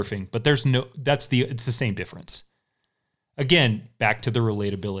 It's surfing, but it's the same difference. Again, back to the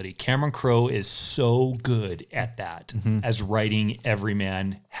relatability. Cameron Crowe is so good at that as writing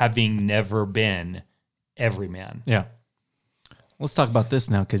everyman, having never been everyman. Yeah. Let's talk about this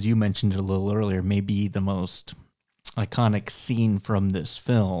now, because you mentioned it a little earlier. Maybe the most iconic scene from this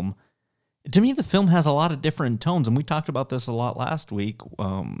film To me, the film has a lot of different tones, and we talked about this a lot last week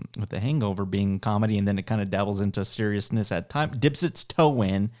with The Hangover being comedy, and then it kind of dabbles into seriousness at times, dips its toe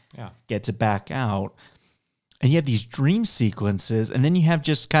in, gets it back out, and you have these dream sequences, and then you have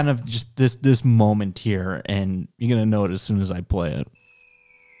just kind of just this moment here, and you're gonna know it as soon as I play it.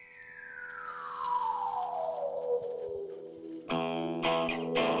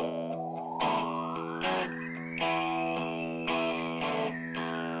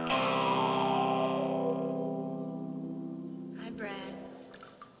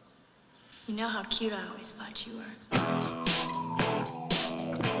 You know how cute I always thought you were.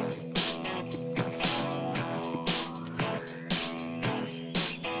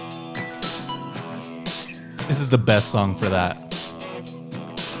 This is the best song for that.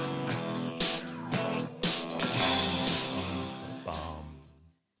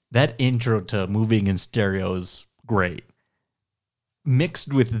 That intro to Moving in Stereo is great.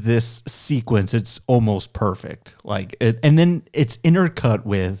 Mixed with this sequence, it's almost perfect. And then it's intercut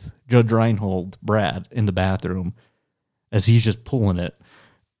with Judge Reinhold, Brad, in the bathroom as he's just pulling it.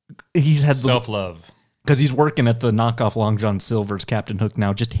 He's had self-love because he's working at the knockoff Long John Silver's Captain Hook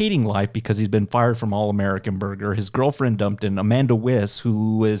now, just hating life because he's been fired from All American Burger. His girlfriend dumped him, Amanda Wyss,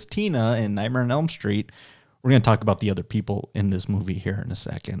 who is Tina in Nightmare on Elm Street. We're going to talk about the other people in this movie here in a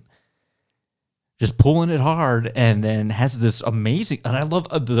second. Just pulling it hard, and then has this amazing, and I love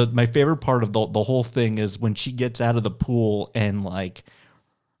my favorite part of the whole thing is when she gets out of the pool and like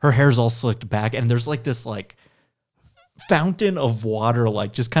her hair's all slicked back, and there's like this like fountain of water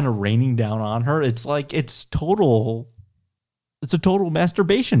like just kind of raining down on her. It's like it's a total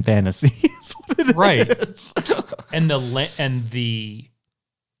masturbation fantasy. Right. And the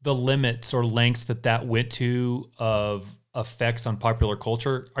limits or lengths that went to of effects on popular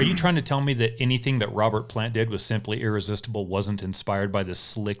culture. Are you trying to tell me that anything that Robert Plant did was simply irresistible, wasn't inspired by this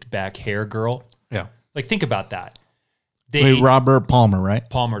slicked back hair girl? Yeah. Like, think about that. Wait, Robert Palmer, right?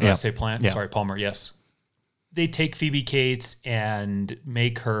 Palmer, did I say Plant? Yeah. Sorry, Palmer, yes. They take Phoebe Cates and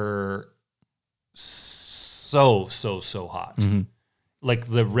make her so hot. Mm-hmm. Like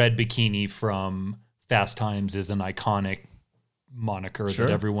the red bikini from Fast Times is an iconic moniker that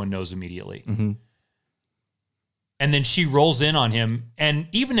everyone knows immediately. Mm-hmm. And then she rolls in on him. And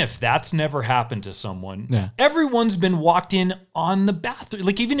even if that's never happened to someone, everyone's been walked in on the bathroom.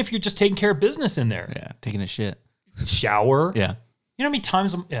 Like, even if you're just taking care of business in there. Yeah, taking a shit. Shower. Yeah. You know how many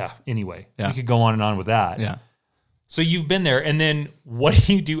times? Anyway, we could go on and on with that. Yeah. So you've been there. And then what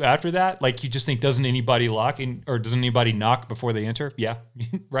do you do after that? Like, you just think, doesn't anybody lock in, or doesn't anybody knock before they enter? Yeah.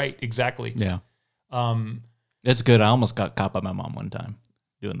 Right. Exactly. Yeah. It's good. I almost got caught by my mom one time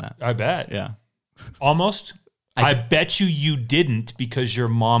doing that. I bet. Yeah. Almost. I bet you didn't, because your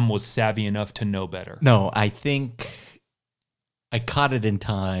mom was savvy enough to know better. No, I think I caught it in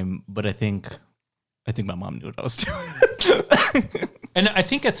time, but I think my mom knew what I was doing. And I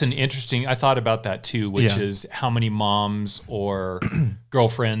think that's I thought about that too, which is how many moms or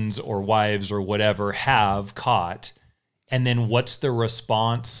girlfriends or wives or whatever have caught, and then what's the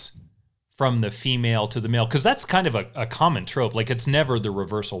response from the female to the male? Because that's kind of a common trope. Like, it's never the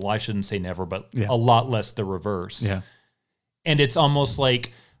reversal. Well, I shouldn't say never, but a lot less the reverse. Yeah. And it's almost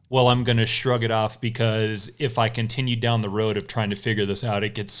like, well, I'm going to shrug it off, because if I continue down the road of trying to figure this out,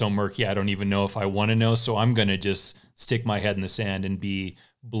 it gets so murky, I don't even know if I want to know. So I'm going to just stick my head in the sand and be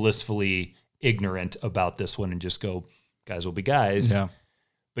blissfully ignorant about this one and just go, guys will be guys. Yeah.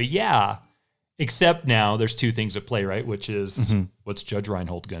 But except now there's two things at play, right? Which is what's Judge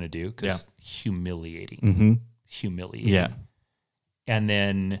Reinhold going to do? Because humiliating. Mm-hmm. Humiliating. Yeah. And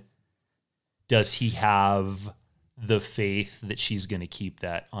then does he have the faith that she's going to keep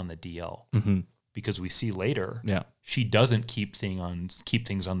that on the DL? Mm-hmm. Because we see later, she doesn't keep things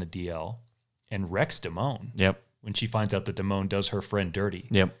on the DL and wrecks Damone. Yep. When she finds out that Damone does her friend dirty.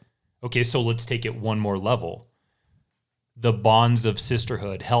 Yep. Okay, so let's take it one more level. The bonds of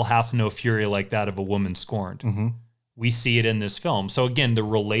sisterhood. Hell hath no fury like that of a woman scorned. Mm-hmm. We see it in this film. So again, the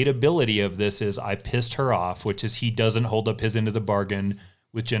relatability of this is I pissed her off, which is he doesn't hold up his end of the bargain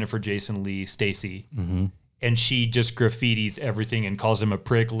with Jennifer Jason Leigh, Stacy. Mm-hmm. And she just graffitis everything and calls him a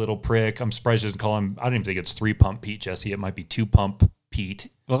prick, little prick. I'm surprised she doesn't call him, I don't even think it's 3-pump Pete, Jesse. It might be 2-pump Pete.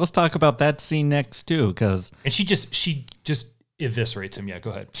 Well, let's talk about that scene next too, because... And she just eviscerates him. Yeah, go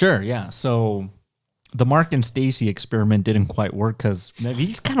ahead. Sure, yeah. So the Mark and Stacy experiment didn't quite work because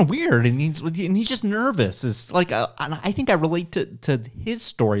he's kind of weird and he's just nervous. It's like, and I think I relate to his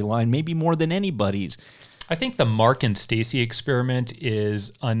storyline maybe more than anybody's. I think the Mark and Stacy experiment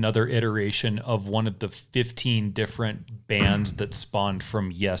is another iteration of one of the 15 different bands that spawned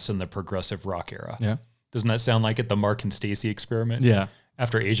from Yes in the progressive rock era. Yeah. Doesn't that sound like it? The Mark and Stacy experiment? Yeah.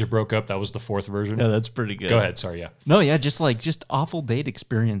 After Asia broke up, that was the fourth version. Yeah, that's pretty good. Go ahead. Sorry. Yeah. No, yeah, just awful date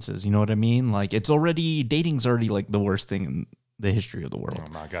experiences. You know what I mean? Like dating's already like the worst thing in the history of the world.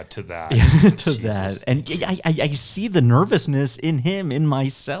 Oh my God, to that. Yeah, to Jesus. that. And I see the nervousness in him, in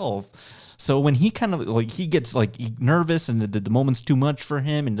myself. So when he kind of like, he gets like nervous and the moment's too much for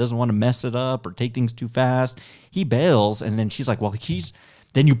him and doesn't want to mess it up or take things too fast, he bails. And then she's like, well,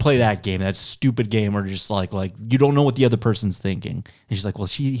 then you play that game, that stupid game where just like you don't know what the other person's thinking. And she's like, well,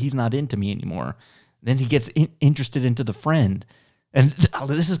 he's not into me anymore. Then he gets interested into the friend. And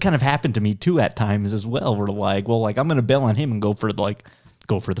this has kind of happened to me too at times as well. We're like, well, like I'm going to bail on him and go for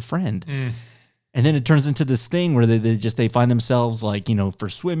the friend. And then it turns into this thing where they find themselves like, you know, for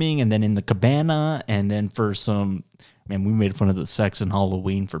swimming and then in the cabana and then for some, man, we made fun of the sex in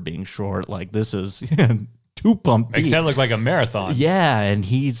Halloween for being short. Like this is too pumped. Makes that look like a marathon. Yeah. And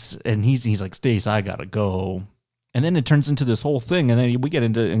he's like, Stace, I gotta go. And then it turns into this whole thing. And then we get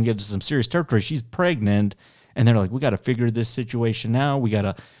into some serious territory. She's pregnant and they're like, we got to figure this situation out. We got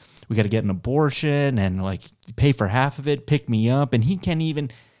to get an abortion and like pay for half of it, pick me up. And he can't even,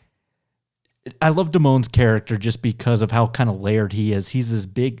 I love Damone's character just because of how kind of layered he is. He's this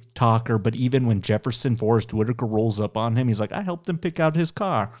big talker, but even when Jefferson Forrest Whitaker rolls up on him, he's like, I helped him pick out his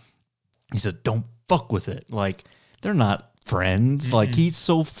car. He said, don't fuck with it. Like, they're not friends. Mm-hmm. Like, he's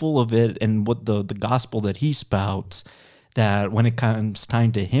so full of it and what the gospel that he spouts that when it comes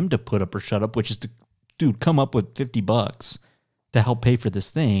time to him to put up or shut up, which is to, dude, come up with $50 to help pay for this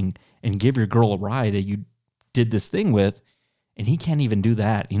thing and give your girl a ride that you did this thing with, and he can't even do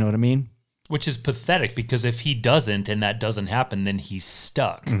that. You know what I mean? Which is pathetic because if he doesn't and that doesn't happen, then he's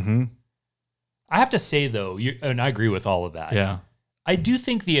stuck. Mm-hmm. I have to say, though, and I agree with all of that. Yeah. I do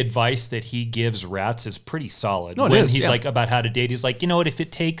think the advice that he gives Rats is pretty solid. No, when he's like about how to date, he's like, you know what, if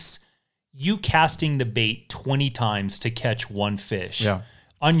it takes you casting the bait 20 times to catch one fish,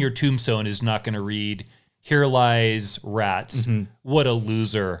 on your tombstone is not going to read, here lies Rats. Mm-hmm. What a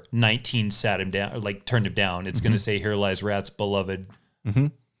loser. 19 sat him down, or like turned him down. It's going to say, here lies Rats, beloved. Mm-hmm.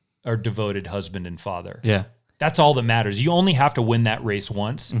 Our devoted husband and father. Yeah. That's all that matters. You only have to win that race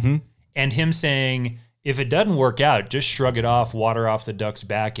once. Mm-hmm. And him saying, if it doesn't work out, just shrug it off, water off the duck's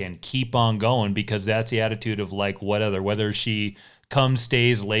back and keep on going, because that's the attitude of like whether she comes,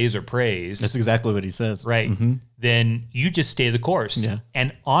 stays, lays, or prays. That's exactly what he says. Right. Mm-hmm. Then you just stay the course. Yeah.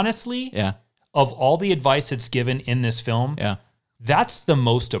 And honestly, yeah, of all the advice that's given in this film, yeah, that's the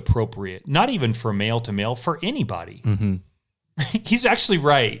most appropriate. Not even for male to male, for anybody. Mm-hmm. He's actually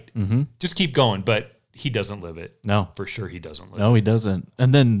right. Mm-hmm. Just keep going, but he doesn't live it. No. For sure he doesn't live it. No, he doesn't.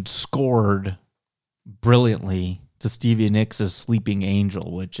 And then scored brilliantly to Stevie Nicks' Sleeping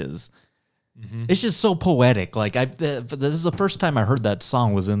Angel, which is, it's just so poetic. Like, this is the first time I heard that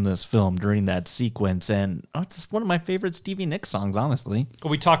song was in this film during that sequence, and it's one of my favorite Stevie Nicks songs, honestly. Well,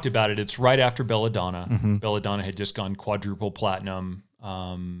 we talked about it. It's right after Belladonna. Mm-hmm. Belladonna had just gone quadruple platinum.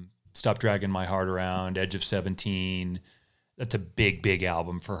 Stop Dragging My Heart Around, Edge of 17. That's a big, big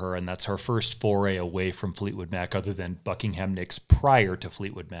album for her, and that's her first foray away from Fleetwood Mac, other than Buckingham Nicks prior to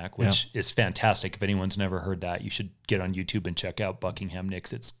Fleetwood Mac, which is fantastic. If anyone's never heard that, you should get on YouTube and check out Buckingham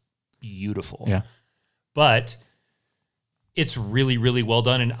Nicks. It's beautiful. Yeah. But it's really, really well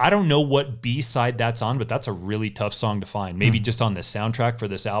done, and I don't know what B-side that's on, but that's a really tough song to find. Maybe just on the soundtrack for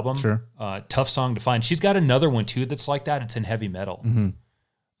this album. Sure. Tough song to find. She's got another one, too, that's like that. It's in heavy metal. Mm-hmm.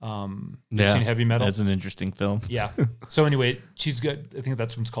 You've seen Heavy Metal? That's an interesting film. Yeah. So anyway, she's good. I think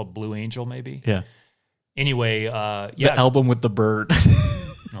that's one's called Blue Angel, maybe. Yeah. Anyway, The album with the bird.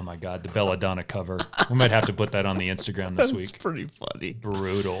 Oh my God, the Belladonna cover. We might have to put that on the Instagram this week. It's pretty funny.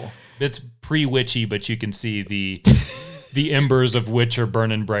 Brutal. It's pre-witchy, but you can see the embers of witch are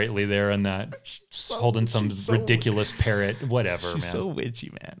burning brightly there, and that holding some ridiculous parrot. Whatever, She's man. so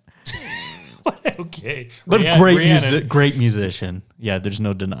witchy, man. Okay. But great musician. Yeah, there's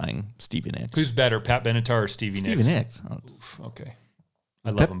no denying Stevie Nicks. Who's better, Pat Benatar or Stevie Nicks? Stevie Nicks. Oh. Oof, okay.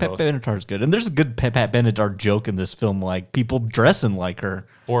 I love them both. Pat Benatar's good. And there's a good Pat Benatar joke in this film, like people dressing like her.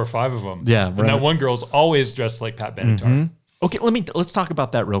 4 or 5 of them. Yeah. And right. that one girl's always dressed like Pat Benatar. Mm-hmm. Okay, let's talk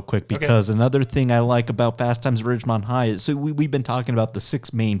about that real quick, because another thing I like about Fast Times at Ridgemont High is, so we've been talking about the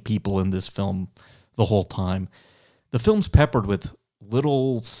 6 main people in this film the whole time. The film's peppered with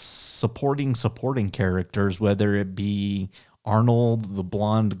little supporting characters, whether it be Arnold, the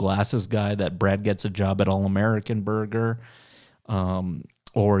blonde glasses guy that Brad gets a job at All American Burger,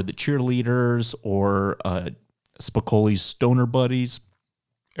 or the cheerleaders, or Spicoli's stoner buddies.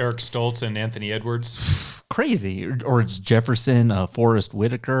 Eric Stoltz and Anthony Edwards. Crazy. Or it's Jefferson, Forrest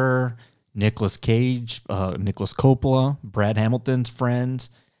Whitaker, Nicolas Cage, Nicholas Coppola, Brad Hamilton's friends.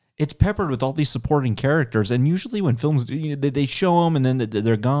 it's peppered with all these supporting characters. And usually when films, they show them and then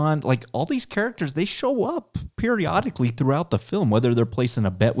they're gone. Like all these characters, they show up periodically throughout the film, whether they're placing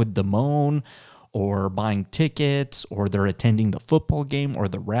a bet with Damone or buying tickets, or they're attending the football game or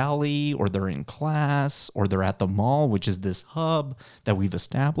the rally, or they're in class, or they're at the mall, which is this hub that we've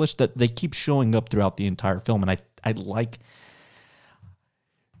established, that they keep showing up throughout the entire film. And I like,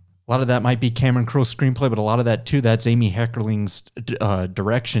 a lot of that might be Cameron Crowe's screenplay, but a lot of that too, that's Amy Heckerling's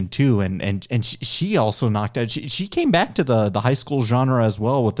direction too. And she also knocked out, she came back to the high school genre as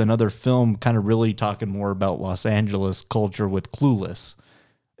well with another film kind of really talking more about Los Angeles culture with Clueless.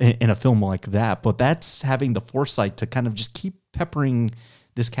 In a film like that, but that's having the foresight to kind of just keep peppering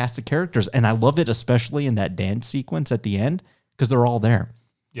this cast of characters. And I love it, especially in that dance sequence at the end, because they're all there.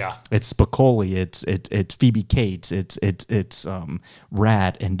 Yeah. It's Spicoli, it's Phoebe Cates, it's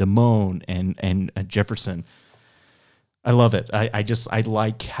Rat and Damone and Jefferson. I love it. I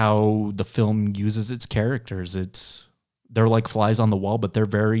like how the film uses its characters. They're like flies on the wall, but they're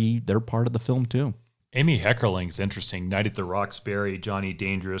part of the film too. Amy Heckerling's interesting. Night at the Roxbury, Johnny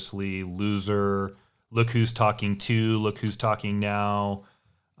Dangerously, Loser, Look Who's Talking To, Look Who's Talking Now.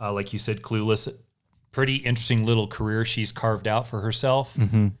 Like you said, Clueless. Pretty interesting little career she's carved out for herself.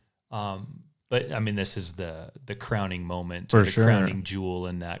 Mm-hmm. But I mean, this is the crowning moment, for the sure. crowning jewel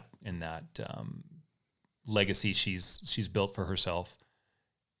in that legacy she's built for herself.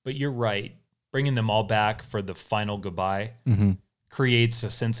 But you're right, bringing them all back for the final goodbye. Mm-hmm. Creates a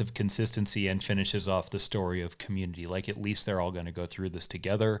sense of consistency and finishes off the story of Community. Like at least they're all going to go through this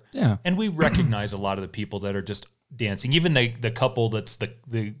together. Yeah. And we recognize a lot of the people that are just dancing. Even the couple that's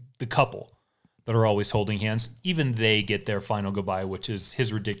the couple that are always holding hands, even they get their final goodbye, which is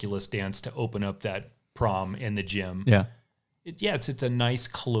his ridiculous dance to open up that prom in the gym. Yeah. It's a nice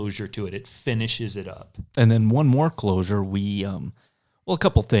closure to it. It finishes it up. And then one more closure, well, a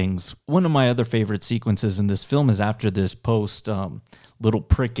couple things. One of my other favorite sequences in this film is after this post little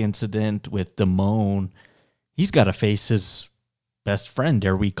prick incident with Damone. He's got to face his best friend,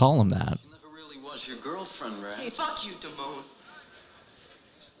 dare we call him that. She never really was your girlfriend, Rat. Hey, fuck you, Damone.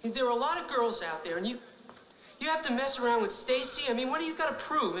 There are a lot of girls out there, and you have to mess around with Stacy. I mean, what do you got to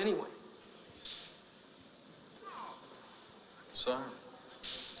prove, anyway? Sorry.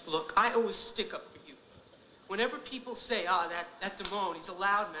 Look, I always stick up for you. Whenever people say, that Damone, he's a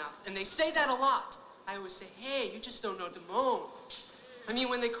loudmouth, and they say that a lot, I always say, hey, you just don't know Damone. I mean,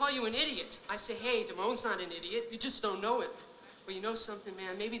 when they call you an idiot, I say, hey, Damone's not an idiot, you just don't know him. Well, you know something,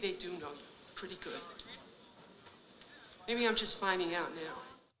 man? Maybe they do know you pretty good. Maybe I'm just finding out now.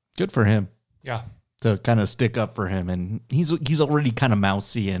 Good for him. Yeah. To kind of stick up for him. And he's already kind of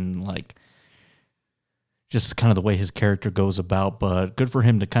mousy and like just kind of the way his character goes about, but good for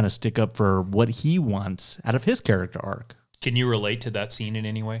him to kind of stick up for what he wants out of his character arc. Can you relate to that scene in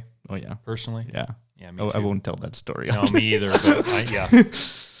any way? Oh, yeah. Personally? Yeah. Yeah, me too. I won't tell that story. No, me either. But yeah.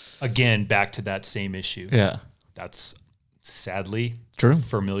 Again, back to that same issue. Yeah. That's sadly true.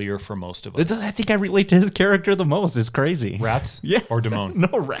 Familiar for most of us. I think I relate to his character the most. It's crazy. Rats? Yeah. Or Damone?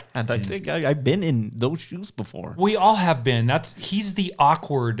 No, Rat. I think I've been in those shoes before. We all have been. He's the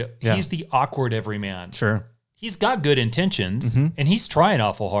awkward. Yeah. He's the awkward everyman. Sure. He's got good intentions and he's trying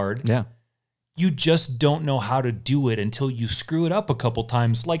awful hard. Yeah. You just don't know how to do it until you screw it up a couple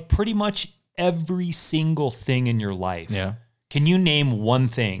times, like pretty much every single thing in your life. Yeah. Can you name one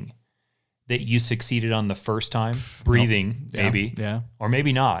thing that you succeeded on the first time? Breathing, Yeah. maybe. Yeah. Or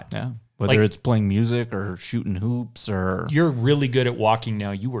maybe not. Yeah. Whether Like- it's playing music or shooting hoops or... You're really good at walking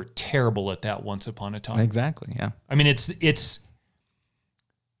now. You were terrible at that once upon a time. Exactly, yeah. I mean, it's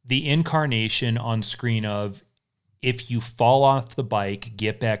the incarnation on screen of if you fall off the bike,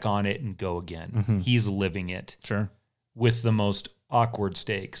 get back on it and go again. Mm-hmm. He's living it. Sure. With the most awkward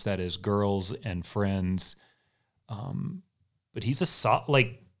stakes, that is girls and friends. But he's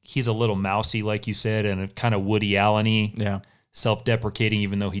he's a little mousy, like you said, and a kind of Woody Allen-y, Yeah. self-deprecating,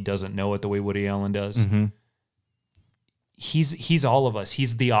 even though he doesn't know it the way Woody Allen does. Mm-hmm. He's all of us.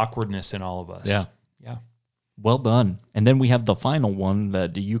 He's the awkwardness in all of us. Yeah. Yeah. Well done. And then we have the final one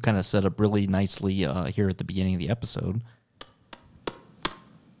that you kind of set up really nicely here at the beginning of the episode.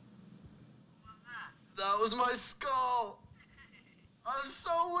 That was my skull. I'm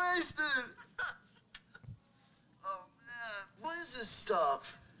so wasted. Oh, man. What is this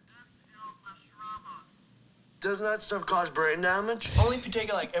stuff? Doesn't that stuff cause brain damage? Only if you take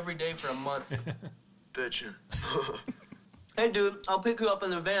it like every day for a month. Bitchin'. Hey, dude, I'll pick you up in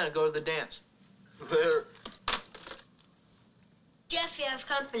the van and go to the dance. There. Jeff, you have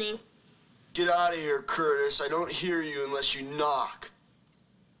company. Get out of here, Curtis. I don't hear you unless you knock.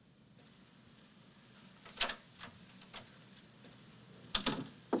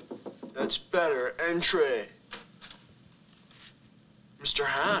 That's better. Entree. Mr.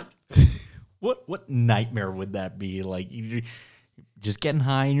 Hand. What nightmare would that be? Like, you're just getting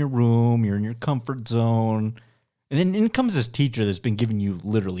high in your room, you're in your comfort zone, and then in comes this teacher that's been giving you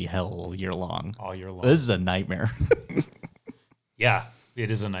literally hell all year long. All year long. This is a nightmare. Yeah, it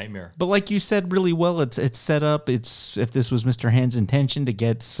is a nightmare. But like you said really well, it's set up. It's if this was Mr. Hand's intention to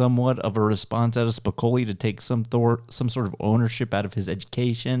get somewhat of a response out of Spicoli to take some sort of ownership out of his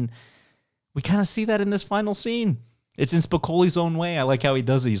education. We kind of see that in this final scene. It's in Spicoli's own way. I like how he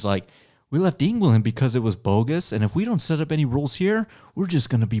does it. He's like, we left England because it was bogus, and if we don't set up any rules here, we're just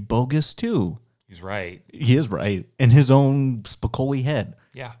going to be bogus too. He's right. He is right. In his own Spicoli head.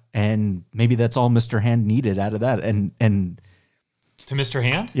 Yeah. And maybe that's all Mr. Hand needed out of that. And to Mr.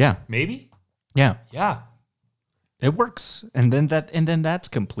 Hand? Yeah. Maybe? Yeah. Yeah. It works. And then that's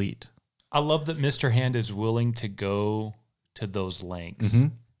complete. I love that Mr. Hand is willing to go to those lengths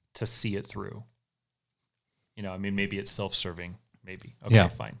to see it through. You know, I mean, maybe it's self-serving. Maybe. Okay,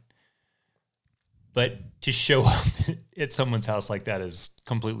 fine. But to show up at someone's house like that is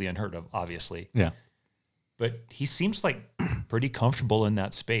completely unheard of, obviously. Yeah. But he seems like pretty comfortable in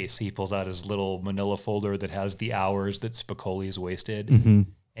that space. He pulls out his little manila folder that has the hours that Spicoli has wasted.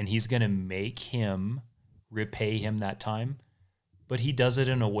 And he's going to make him repay him that time. But he does it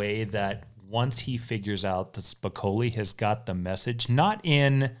in a way that once he figures out that Spicoli has got the message, not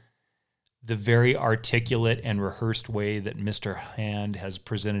in the very articulate and rehearsed way that Mr. Hand has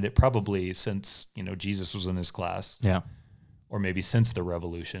presented it probably since, you know, Jesus was in his class. Yeah. Or maybe since the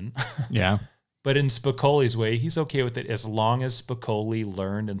revolution. Yeah. But in Spicoli's way, he's okay with it. As long as Spicoli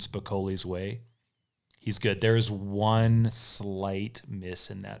learned in Spicoli's way, he's good. There is one slight miss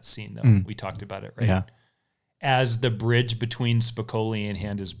in that scene, though. We talked about it, right? Yeah. As the bridge between Spicoli and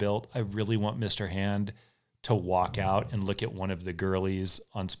Hand is built, I really want Mr. Hand to walk out and look at one of the girlies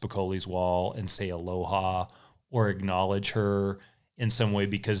on Spicoli's wall and say aloha or acknowledge her in some way,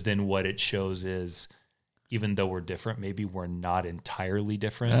 because then what it shows is, even though we're different, maybe we're not entirely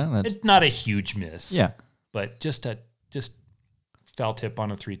different. Yeah, it's not a huge miss. Yeah. But just foul tip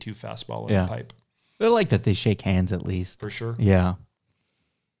on a 3-2 fastball in the pipe. I like that they shake hands at least. For sure. Yeah.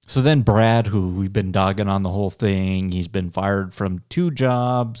 So then Brad, who we've been dogging on the whole thing, he's been fired from 2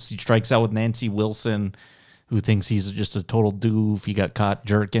 jobs. He strikes out with Nancy Wilson, who thinks he's just a total doof. He got caught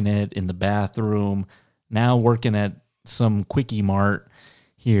jerking it in the bathroom. Now working at some Quickie Mart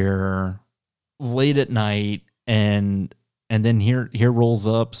here late at night, and then here rolls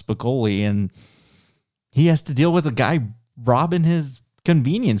up Spicoli, and he has to deal with a guy robbing his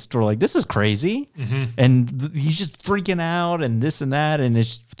convenience store. Like, this is crazy. And he's just freaking out and this and that, and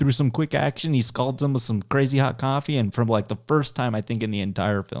it's through some quick action. He scalds him with some crazy hot coffee, and from like the first time I think in the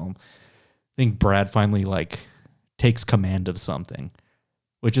entire film, I think Brad finally like takes command of something,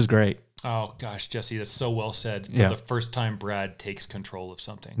 which is great. Oh gosh, Jesse, that's so well said. For the first time Brad takes control of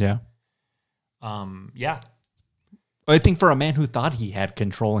something. Yeah. Yeah. I think for a man who thought he had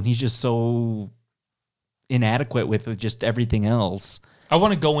control, and he's just so inadequate with just everything else. I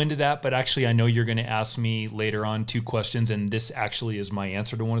want to go into that, but actually I know you're going to ask me later on 2 questions, and this actually is my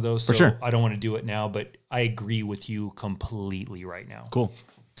answer to one of those. For sure. I don't want to do it now, but I agree with you completely right now. Cool.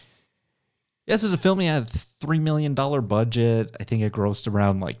 This is a film. He had a $3 million budget. I think it grossed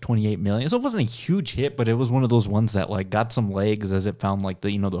around like $28 million. So it wasn't a huge hit, but it was one of those ones that like got some legs as it found like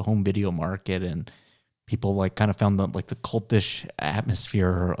the, you know, the home video market, and people like kind of found the like the cultish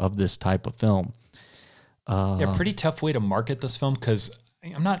atmosphere of this type of film. Yeah, pretty tough way to market this film, because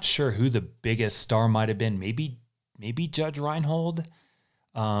I'm not sure who the biggest star might have been. Maybe Judge Reinhold.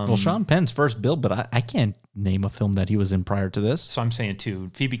 Well, Sean Penn's first bill, but I can't name a film that he was in prior to this. So I'm saying too,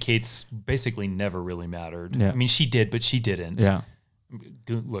 Phoebe Cates basically never really mattered. Yeah. I mean, she did, but she didn't. Yeah.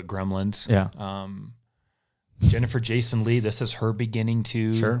 What, Gremlins? Yeah. Jennifer Jason Leigh, this is her beginning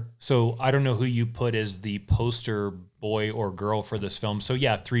too. Sure. So I don't know who you put as the poster boy or girl for this film. So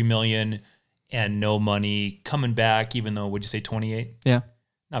yeah, $3 million and no money, coming back, even though, would you say 28? Yeah.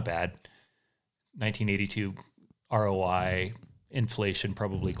 Not bad. 1982 ROI, inflation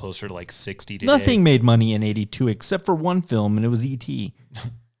probably closer to like 60 today. Nothing made money in 82 except for one film, and it was E.T.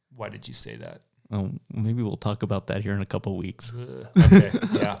 Why did you say that? Oh, maybe we'll talk about that here in a couple of weeks. Okay,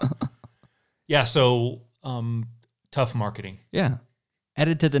 yeah. Yeah, so tough marketing. Yeah.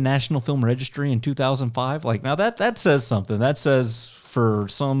 Added to the National Film Registry in 2005. Like, now that says something. That says for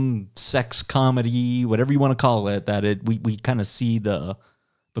some sex comedy, whatever you want to call it, that we kind of see the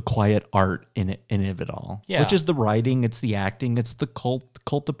quiet art in it all. Yeah. Which is the writing, it's the acting, it's the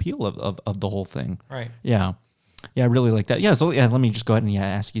cult appeal of the whole thing. Right. Yeah. Yeah, I really like that. Yeah, so yeah, let me just go ahead and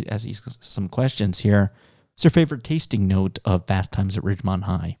ask you some questions here. What's your favorite tasting note of Fast Times at Ridgemont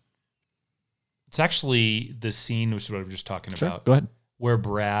High? It's actually the scene, which is what I was just talking about. Go ahead. Where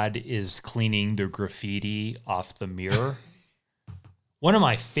Brad is cleaning the graffiti off the mirror. One of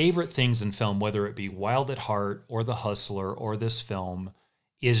my favorite things in film, whether it be Wild at Heart or The Hustler or this film,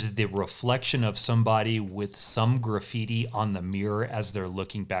 is the reflection of somebody with some graffiti on the mirror as they're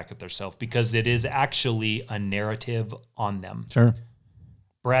looking back at themselves, because it is actually a narrative on them. Sure.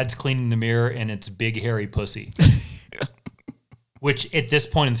 Brad's cleaning the mirror and it's big hairy pussy. Which at this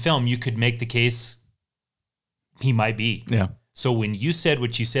point in the film, you could make the case he might be. Yeah. So when you said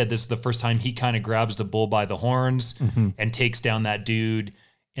what you said, this is the first time he kind of grabs the bull by the horns and takes down that dude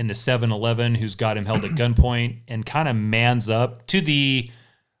in the 7-Eleven who's got him held at gunpoint and kind of mans up to the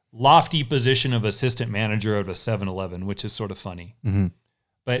lofty position of assistant manager of a 7-Eleven, which is sort of funny.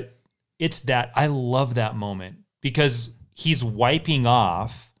 But it's that, I love that moment because he's wiping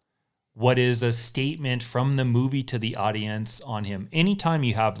off what is a statement from the movie to the audience on him. Anytime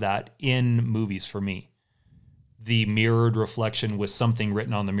you have that in movies, for me, the mirrored reflection with something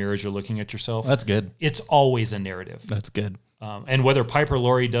written on the mirror as you're looking at yourself. That's good. It's always a narrative. That's good. And whether Piper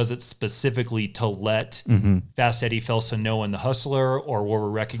Laurie does it specifically to let Fast Eddie Felsen know in The Hustler, or where we're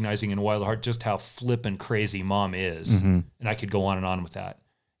recognizing in Wild at Heart just how flippin' crazy Mom is. And I could go on with that.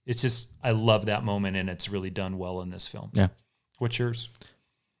 It's just, I love that moment, and it's really done well in this film. Yeah. What's yours?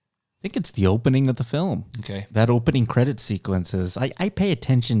 I think it's the opening of the film. Okay. That opening credit sequences. I pay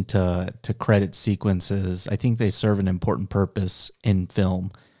attention to credit sequences. I think they serve an important purpose in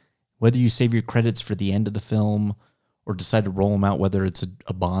film. Whether you save your credits for the end of the film or decide to roll them out, whether it's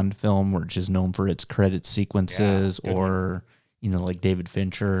a Bond film, which is known for its credit sequences, or, like David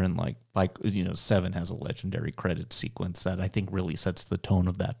Fincher and like Seven has a legendary credit sequence that I think really sets the tone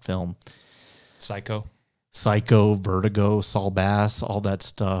of that film. Psycho, Vertigo, Saul Bass, all that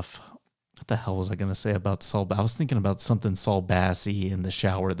stuff. What the hell was I going to say about Saul Bass? I was thinking about something Saul Bassy in the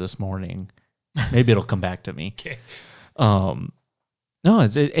shower this morning. Maybe it'll come back to me. Okay. No,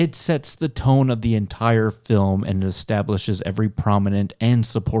 it sets the tone of the entire film and establishes every prominent and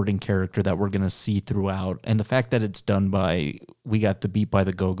supporting character that we're going to see throughout. And the fact that it's done by, we got the beat by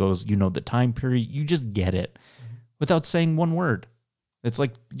the Go-Go's, the time period, you just get it without saying one word. It's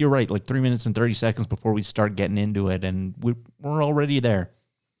like, you're right, like 3 minutes and 30 seconds before we start getting into it, and we're already there.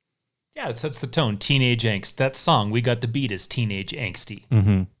 Yeah, it sets the tone. Teenage angst. That song, We Got the Beat, is teenage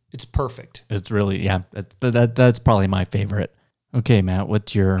angsty. It's perfect. It's really, that's probably my favorite. Okay, Matt,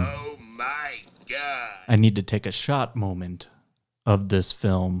 what's your... Oh, my God. I need to take a shot moment of this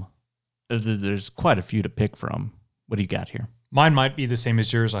film. There's quite a few to pick from. What do you got here? Mine might be the same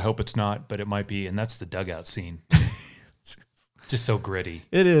as yours. I hope it's not, but it might be, and that's the dugout scene. Just so gritty.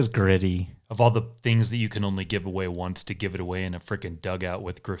 It is gritty. Of all the things that you can only give away once, to give it away in a freaking dugout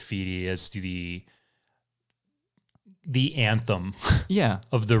with graffiti as the anthem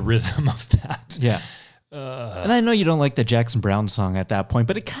of the rhythm of that. Yeah. And I know you don't like the Jackson Browne song at that point,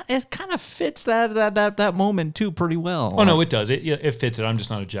 but it kind of fits that moment too pretty well. Oh, no, it does. It fits it. I'm just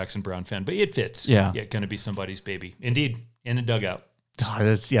not a Jackson Browne fan, but it fits. Yeah. Going to be somebody's baby. Indeed. In a dugout.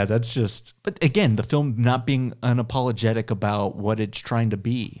 That's just... But again, the film not being unapologetic about what it's trying to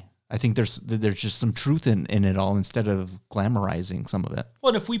be. I think there's just some truth in it all instead of glamorizing some of it.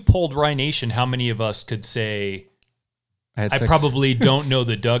 Well, and if we polled Rye Nation, how many of us could say, I probably don't know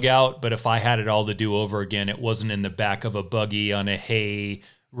the dugout, but if I had it all to do over again, it wasn't in the back of a buggy on a hay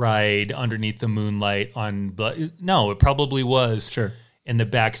ride underneath the moonlight no, it probably was in the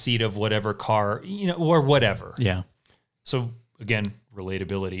back seat of whatever car, or whatever. Yeah. So again,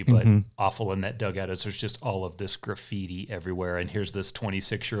 relatability, but awful in that dugout is there's just all of this graffiti everywhere. And here's this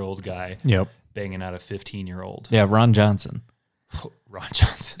 26-year-old guy banging out a 15-year-old. Yeah, Ron Johnson. Ron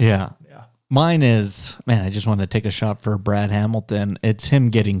Johnson. Yeah. Mine is, man, I just want to take a shot for Brad Hamilton. It's him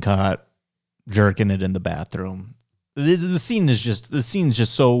getting caught jerking it in the bathroom. The scene's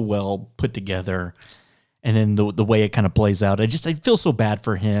just so well put together. And then the way it kind of plays out, I feel so bad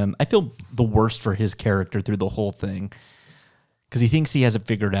for him. I feel the worst for his character through the whole thing. Because he thinks he has it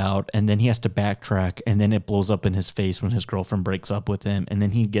figured out, and then he has to backtrack, and then it blows up in his face when his girlfriend breaks up with him, and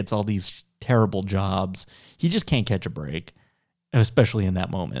then he gets all these terrible jobs. He just can't catch a break, especially in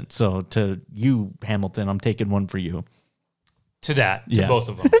that moment. So to you, Hamilton, I'm taking one for you. To both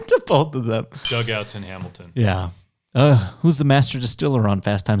of them. To both of them. Dugouts and Hamilton. Yeah. Who's the master distiller on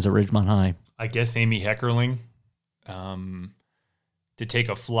Fast Times at Ridgemont High? I guess Amy Heckerling. To take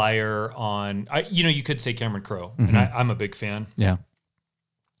a flyer on, you could say Cameron Crowe, and I'm a big fan. Yeah.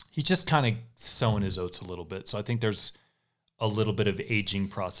 He's just kind of sowing his oats a little bit. So I think there's a little bit of aging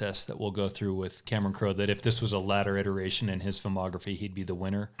process that we'll go through with Cameron Crowe, that if this was a latter iteration in his filmography, he'd be the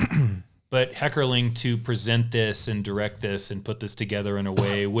winner. But Heckerling to present this and direct this and put this together in a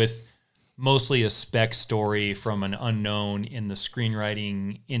way with mostly a spec story from an unknown in the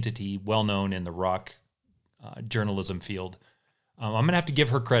screenwriting entity, well known in the rock journalism field. I'm going to have to give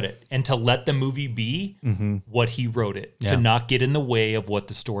her credit and to let the movie be what he wrote it, to not get in the way of what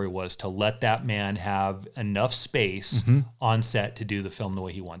the story was, to let that man have enough space on set to do the film the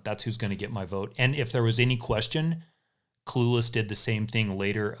way he wants. That's who's going to get my vote. And if there was any question, Clueless did the same thing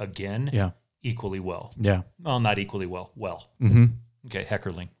later again, equally well. Yeah. Well, not equally well. Okay,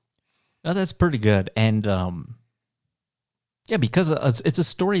 Heckerling. Oh, that's pretty good. And because it's a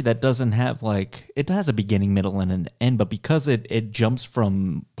story that doesn't have it has a beginning, middle, and an end, but because it jumps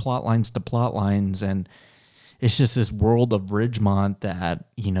from plot lines to plot lines, and it's just this world of Ridgemont that,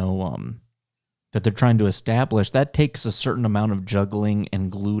 that they're trying to establish, that takes a certain amount of juggling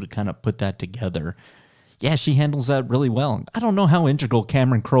and glue to kind of put that together. Yeah, she handles that really well. I don't know how integral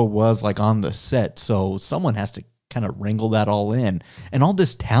Cameron Crowe was on the set, so someone has to kind of wrangle that all in. And all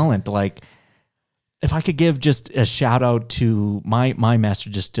this talent, if I could give just a shout out to my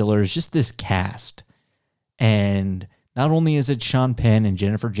master distillers, just this cast. And not only is it Sean Penn and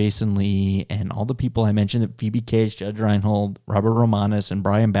Jennifer Jason Leigh and all the people I mentioned, Phoebe Cates, Judge Reinhold, Robert Romanus, and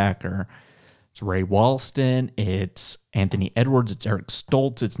Brian Backer. It's Ray Walston, it's Anthony Edwards, it's Eric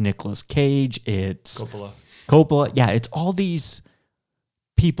Stoltz, it's Nicolas Cage, it's Coppola. Yeah, it's all these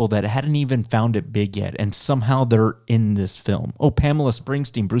people that hadn't even found it big yet, and somehow they're in this film. Oh, Pamela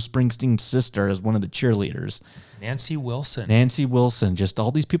Springsteen, Bruce Springsteen's sister, as one of the cheerleaders. Nancy Wilson, just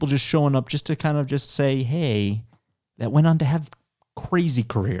all these people just showing up just to kind of just say, hey, that went on to have crazy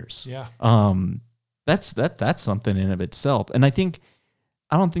careers. Yeah. That's something in of itself. And I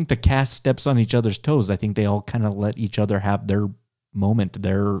don't think the cast steps on each other's toes. I think they all kind of let each other have their moment,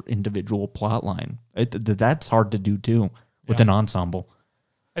 their individual plot line. That's hard to do too with an ensemble.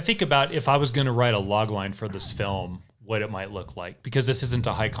 I think about if I was going to write a log line for this film, what it might look like, because this isn't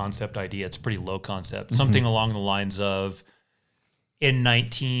a high concept idea. It's pretty low concept. Something along the lines of, in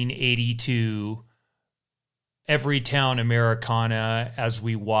 1982, every town Americana, as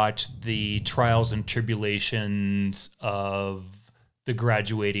we watch the trials and tribulations of the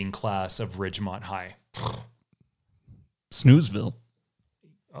graduating class of Ridgemont High. Snoozeville.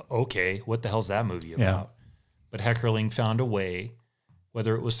 Okay, what the hell's that movie about? Yeah. But Heckerling found a way,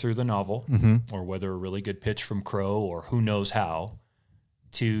 whether it was through the novel or whether a really good pitch from Crowe or who knows how,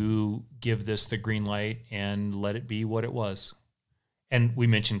 to give this the green light and let it be what it was. And we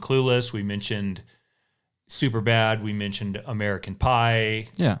mentioned Clueless, we mentioned Superbad, we mentioned American Pie.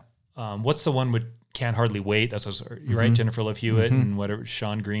 Yeah. What's the one with Can't Hardly Wait? That's you're right, Jennifer Love Hewitt and whatever,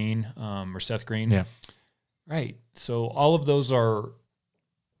 Sean Green or Seth Green. Yeah. Right. So all of those are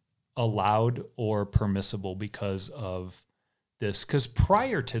allowed or permissible because of this. Because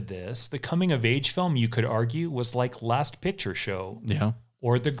prior to this, the coming of age film, you could argue, was like Last Picture Show. Yeah.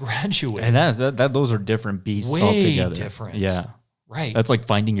 Or The Graduate. And those are different beasts way altogether. Different. Yeah. Right. That's like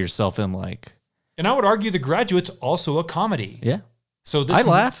finding yourself in And I would argue The Graduate's also a comedy. Yeah. So this I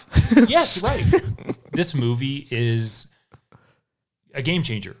laugh. Yes, right. This movie is a game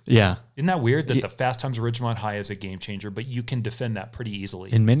changer. Yeah. Isn't that weird that The Fast Times at Ridgemont High is a game changer, but you can defend that pretty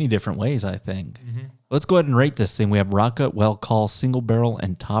easily. In many different ways, I think. Let's go ahead and rate this thing. We have Rocket, Well Call, Single Barrel,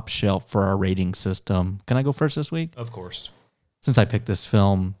 and Top Shelf for our rating system. Can I go first this week? Of course. Since I picked this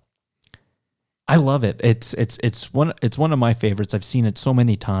film, I love it. It's one of my favorites. I've seen it so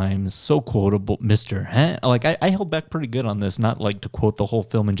many times. So quotable, Mr. Huh? I held back pretty good on this, not to quote the whole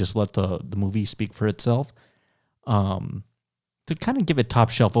film and just let the movie speak for itself. To kind of give it top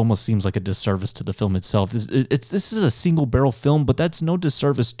shelf almost seems like a disservice to the film itself. This is a single barrel film, but that's no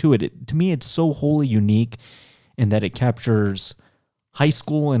disservice to it. To me, it's so wholly unique in that it captures high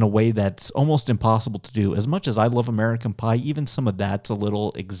school in a way that's almost impossible to do. As much as I love American Pie, even some of that's a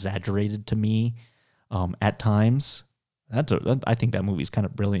little exaggerated to me at times. I think that movie's kind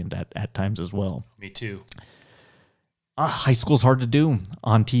of brilliant at times as well. Me too. High school's hard to do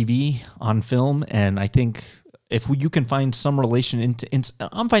on TV, on film, and I think if you can find some relation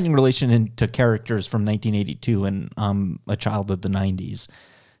I'm finding relation into characters from 1982, and I'm a child of the 90s,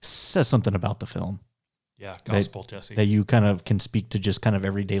 says something about the film. Yeah, gospel, Jesse. That you kind of can speak to just kind of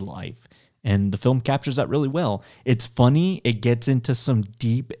everyday life. And the film captures that really well. It's funny. It gets into some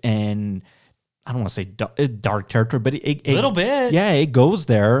deep and, I don't want to say dark territory, but a little bit. Yeah, it goes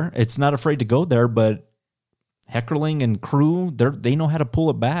there. It's not afraid to go there, but Heckerling and crew, they know how to pull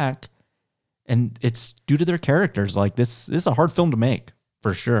it back. And it's due to their characters. This is a hard film to make,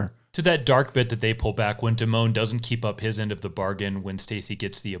 for sure. To that dark bit that they pull back when Damone doesn't keep up his end of the bargain when Stacy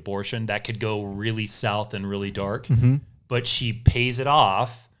gets the abortion, that could go really south and really dark. But she pays it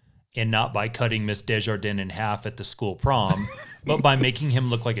off and not by cutting Miss Desjardins in half at the school prom, but by making him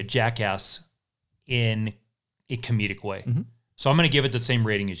look like a jackass in a comedic way. Mm-hmm. So I'm going to give it the same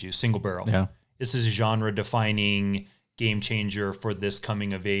rating as you, single barrel. Yeah. This is a genre-defining game changer for this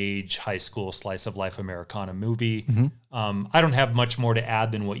coming-of-age, high school, slice-of-life Americana movie. Mm-hmm. I don't have much more to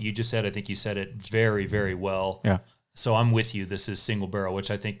add than what you just said. I think you said it very, very well. Yeah. So I'm with you. This is single barrel,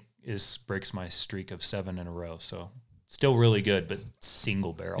 which I think breaks my streak of 7 in a row. So still really good, but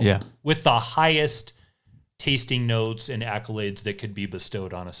single barrel. Yeah. With the highest tasting notes and accolades that could be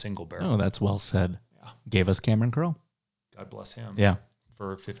bestowed on a single barrel. Oh, that's well said. Yeah. Gave us Cameron Crowe. God bless him. Yeah.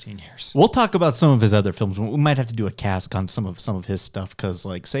 For 15 years. We'll talk about some of his other films. We might have to do a cast on some of his stuff because,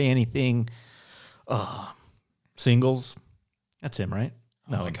 like, Say Anything, Singles, that's him, right?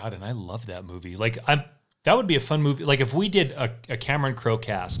 Oh my God, and I love that movie. Like, that would be a fun movie. Like, if we did a Cameron Crowe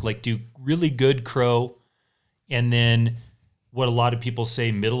cast, like, do really good Crowe, and then what a lot of people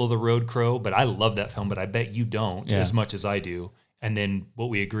say, middle of the road Crowe. But I love that film, but I bet you don't as much as I do. And then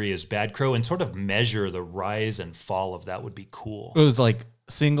what we agree is bad Crowe, and sort of measure the rise and fall of that would be cool. It was like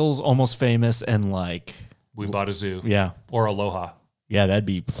Singles, Almost Famous, and like We Bought a Zoo. Yeah. Or Aloha. Yeah, that'd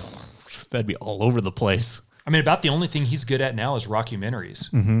be all over the place. I mean, about the only thing he's good at now is rockumentaries.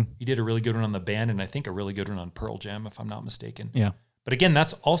 Mm-hmm. He did a really good one on the band, and I think a really good one on Pearl Jam, if I'm not mistaken. Yeah. But again,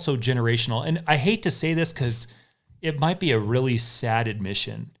 that's also generational. And I hate to say this because it might be a really sad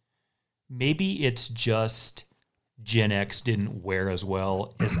admission. Maybe it's just Gen X didn't wear as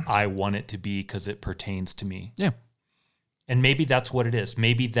well as I want it to be because it pertains to me. Yeah. And maybe that's what it is.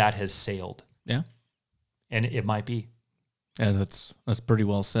 Maybe that has sailed. Yeah. And it might be. Yeah, that's pretty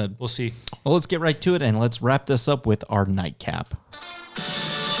well said. We'll see. Well, let's get right to it, and let's wrap this up with our nightcap.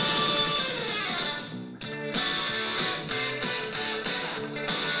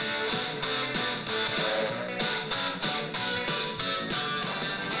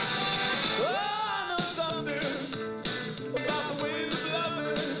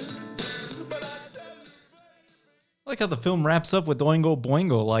 I like how the film wraps up with Oingo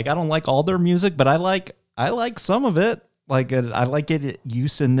Boingo. Like, I don't like all their music, but I like some of it. Like, I like it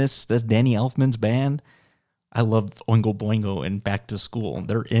use in this Danny Elfman's band. I love Oingo Boingo and Back to School.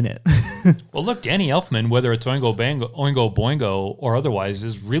 They're in it. Well, look, Danny Elfman, whether it's Oingo Boingo or otherwise,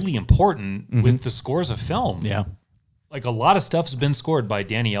 is really important with the scores of film. Yeah. Like, a lot of stuff's been scored by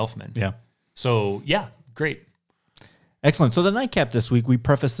Danny Elfman. Yeah. So, yeah, great. Excellent. So the nightcap this week, we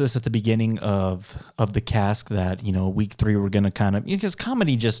prefaced this at the beginning of the cast that, week 3 we're going to kind of, because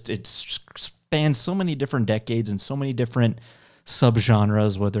comedy it spans so many different decades and so many different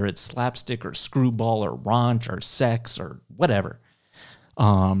subgenres, whether it's slapstick or screwball or raunch or sex or whatever,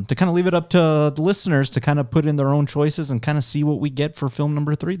 to kind of leave it up to the listeners to kind of put in their own choices and kind of see what we get for film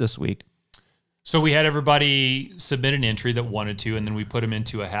number 3 this week. So we had everybody submit an entry that wanted to, and then we put them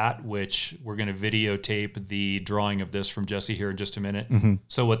into a hat, which we're going to videotape the drawing of this from Jesse here in just a minute. Mm-hmm.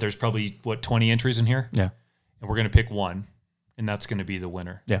 So there's probably 20 entries in here? Yeah. And we're going to pick one, and that's going to be the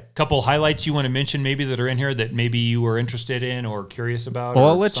winner. Yeah. Couple highlights you want to mention maybe that are in here that maybe you were interested in or curious about? Well,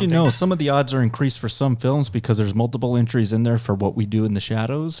 I'll let you know. Some of the odds are increased for some films because there's multiple entries in there for What We Do in the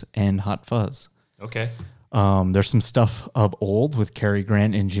Shadows and Hot Fuzz. Okay. There's some stuff of old with Cary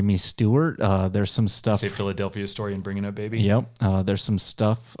Grant and Jimmy Stewart. There's some stuff. Say Philadelphia Story and Bringing Up Baby. Yep. There's some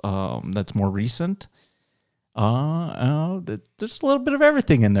stuff that's more recent. There's a little bit of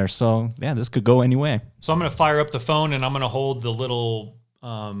everything in there. So, yeah, this could go any way. So I'm going to fire up the phone, and I'm going to hold the little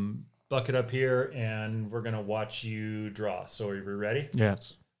bucket up here, and we're going to watch you draw. So are you ready?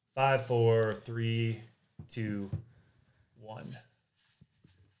 Yes. 5, 4, 3, 2, 1.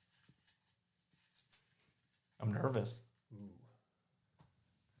 I'm nervous.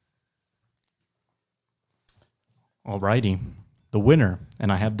 All righty. The winner,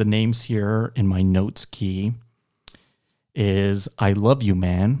 and I have the names here in my notes key, is I Love You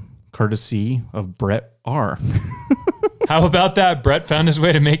Man, courtesy of Brett R. How about that? Brett found his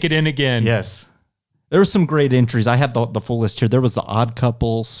way to make it in again. Yes. There were some great entries. I have the full list here. There was The Odd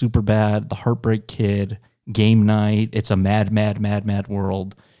Couple, Superbad, The Heartbreak Kid, Game Night, It's a Mad, Mad, Mad, Mad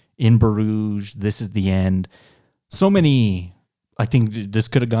World, In Barouge, This Is the End. So many. I think this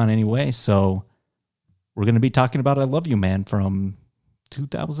could have gone any way. So we're going to be talking about I Love You Man from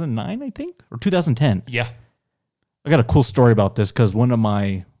 2009, I think, or 2010. Yeah. I got a cool story about this because one of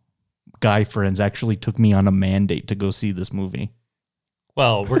my guy friends actually took me on a mandate to go see this movie.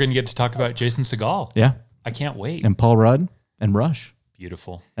 Well, we're going to get to talk about Jason Segel. Yeah. I can't wait. And Paul Rudd and Rush.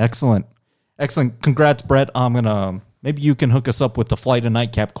 Beautiful. Excellent. Congrats, Brett. I'm going to, maybe you can hook us up with the flight and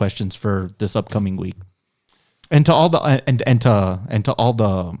nightcap questions for this upcoming week. And to all the, and to all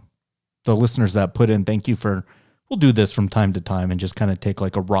the listeners that put in, thank you for we'll do this from time to time and just kind of take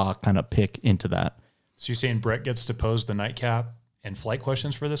like a raw kind of pick into that. So you're saying Brett gets to pose the nightcap and flight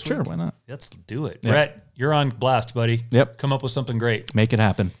questions for this week? Sure, why not? Let's do it. Yeah. Brett, you're on blast, buddy. Yep. Come up with something great. Make it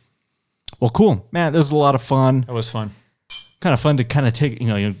happen. Well, cool. Man, this was a lot of fun. That was fun. Kind of fun to kind of take,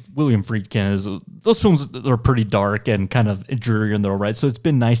 William Friedkin is, those films are pretty dark and kind of dreary in their own right. So it's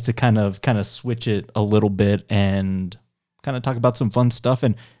been nice to kind of switch it a little bit and kind of talk about some fun stuff.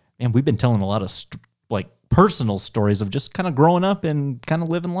 And we've been telling a lot of personal stories of just kind of growing up and kind of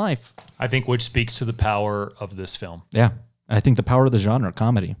living life. I think which speaks to the power of this film. Yeah. I think the power of the genre,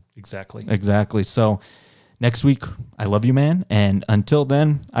 comedy. Exactly. So next week, I love you, man. And until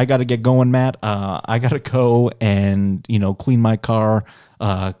then, I got to get going, Matt. I got to go and, clean my car,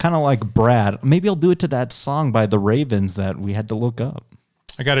 kind of like Brad. Maybe I'll do it to that song by the Ravens that we had to look up.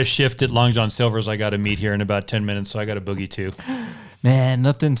 I got a shift at Long John Silver's. I got to meet here in about 10 minutes, so I got a boogie too. Man,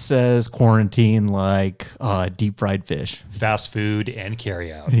 nothing says quarantine like deep fried fish. Fast food and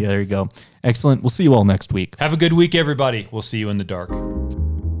carry out. Yeah, there you go. Excellent. We'll see you all next week. Have a good week, everybody. We'll see you in the dark.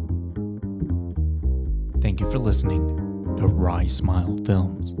 Thank you for listening to Rye Smile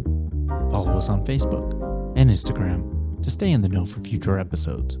Films. Follow us on Facebook and Instagram to stay in the know for future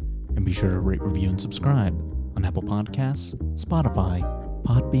episodes. And be sure to rate, review, and subscribe on Apple Podcasts, Spotify,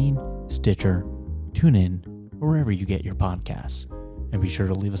 Podbean, Stitcher, TuneIn, or wherever you get your podcasts. And be sure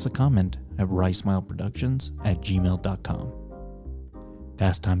to leave us a comment at RyeSmileProductions@gmail.com.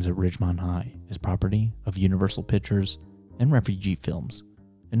 Fast Times at Ridgemont High is property of Universal Pictures and Refugee Films,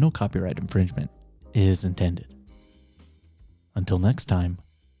 and no copyright infringement is intended. Until next time,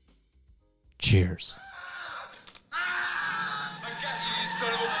 cheers.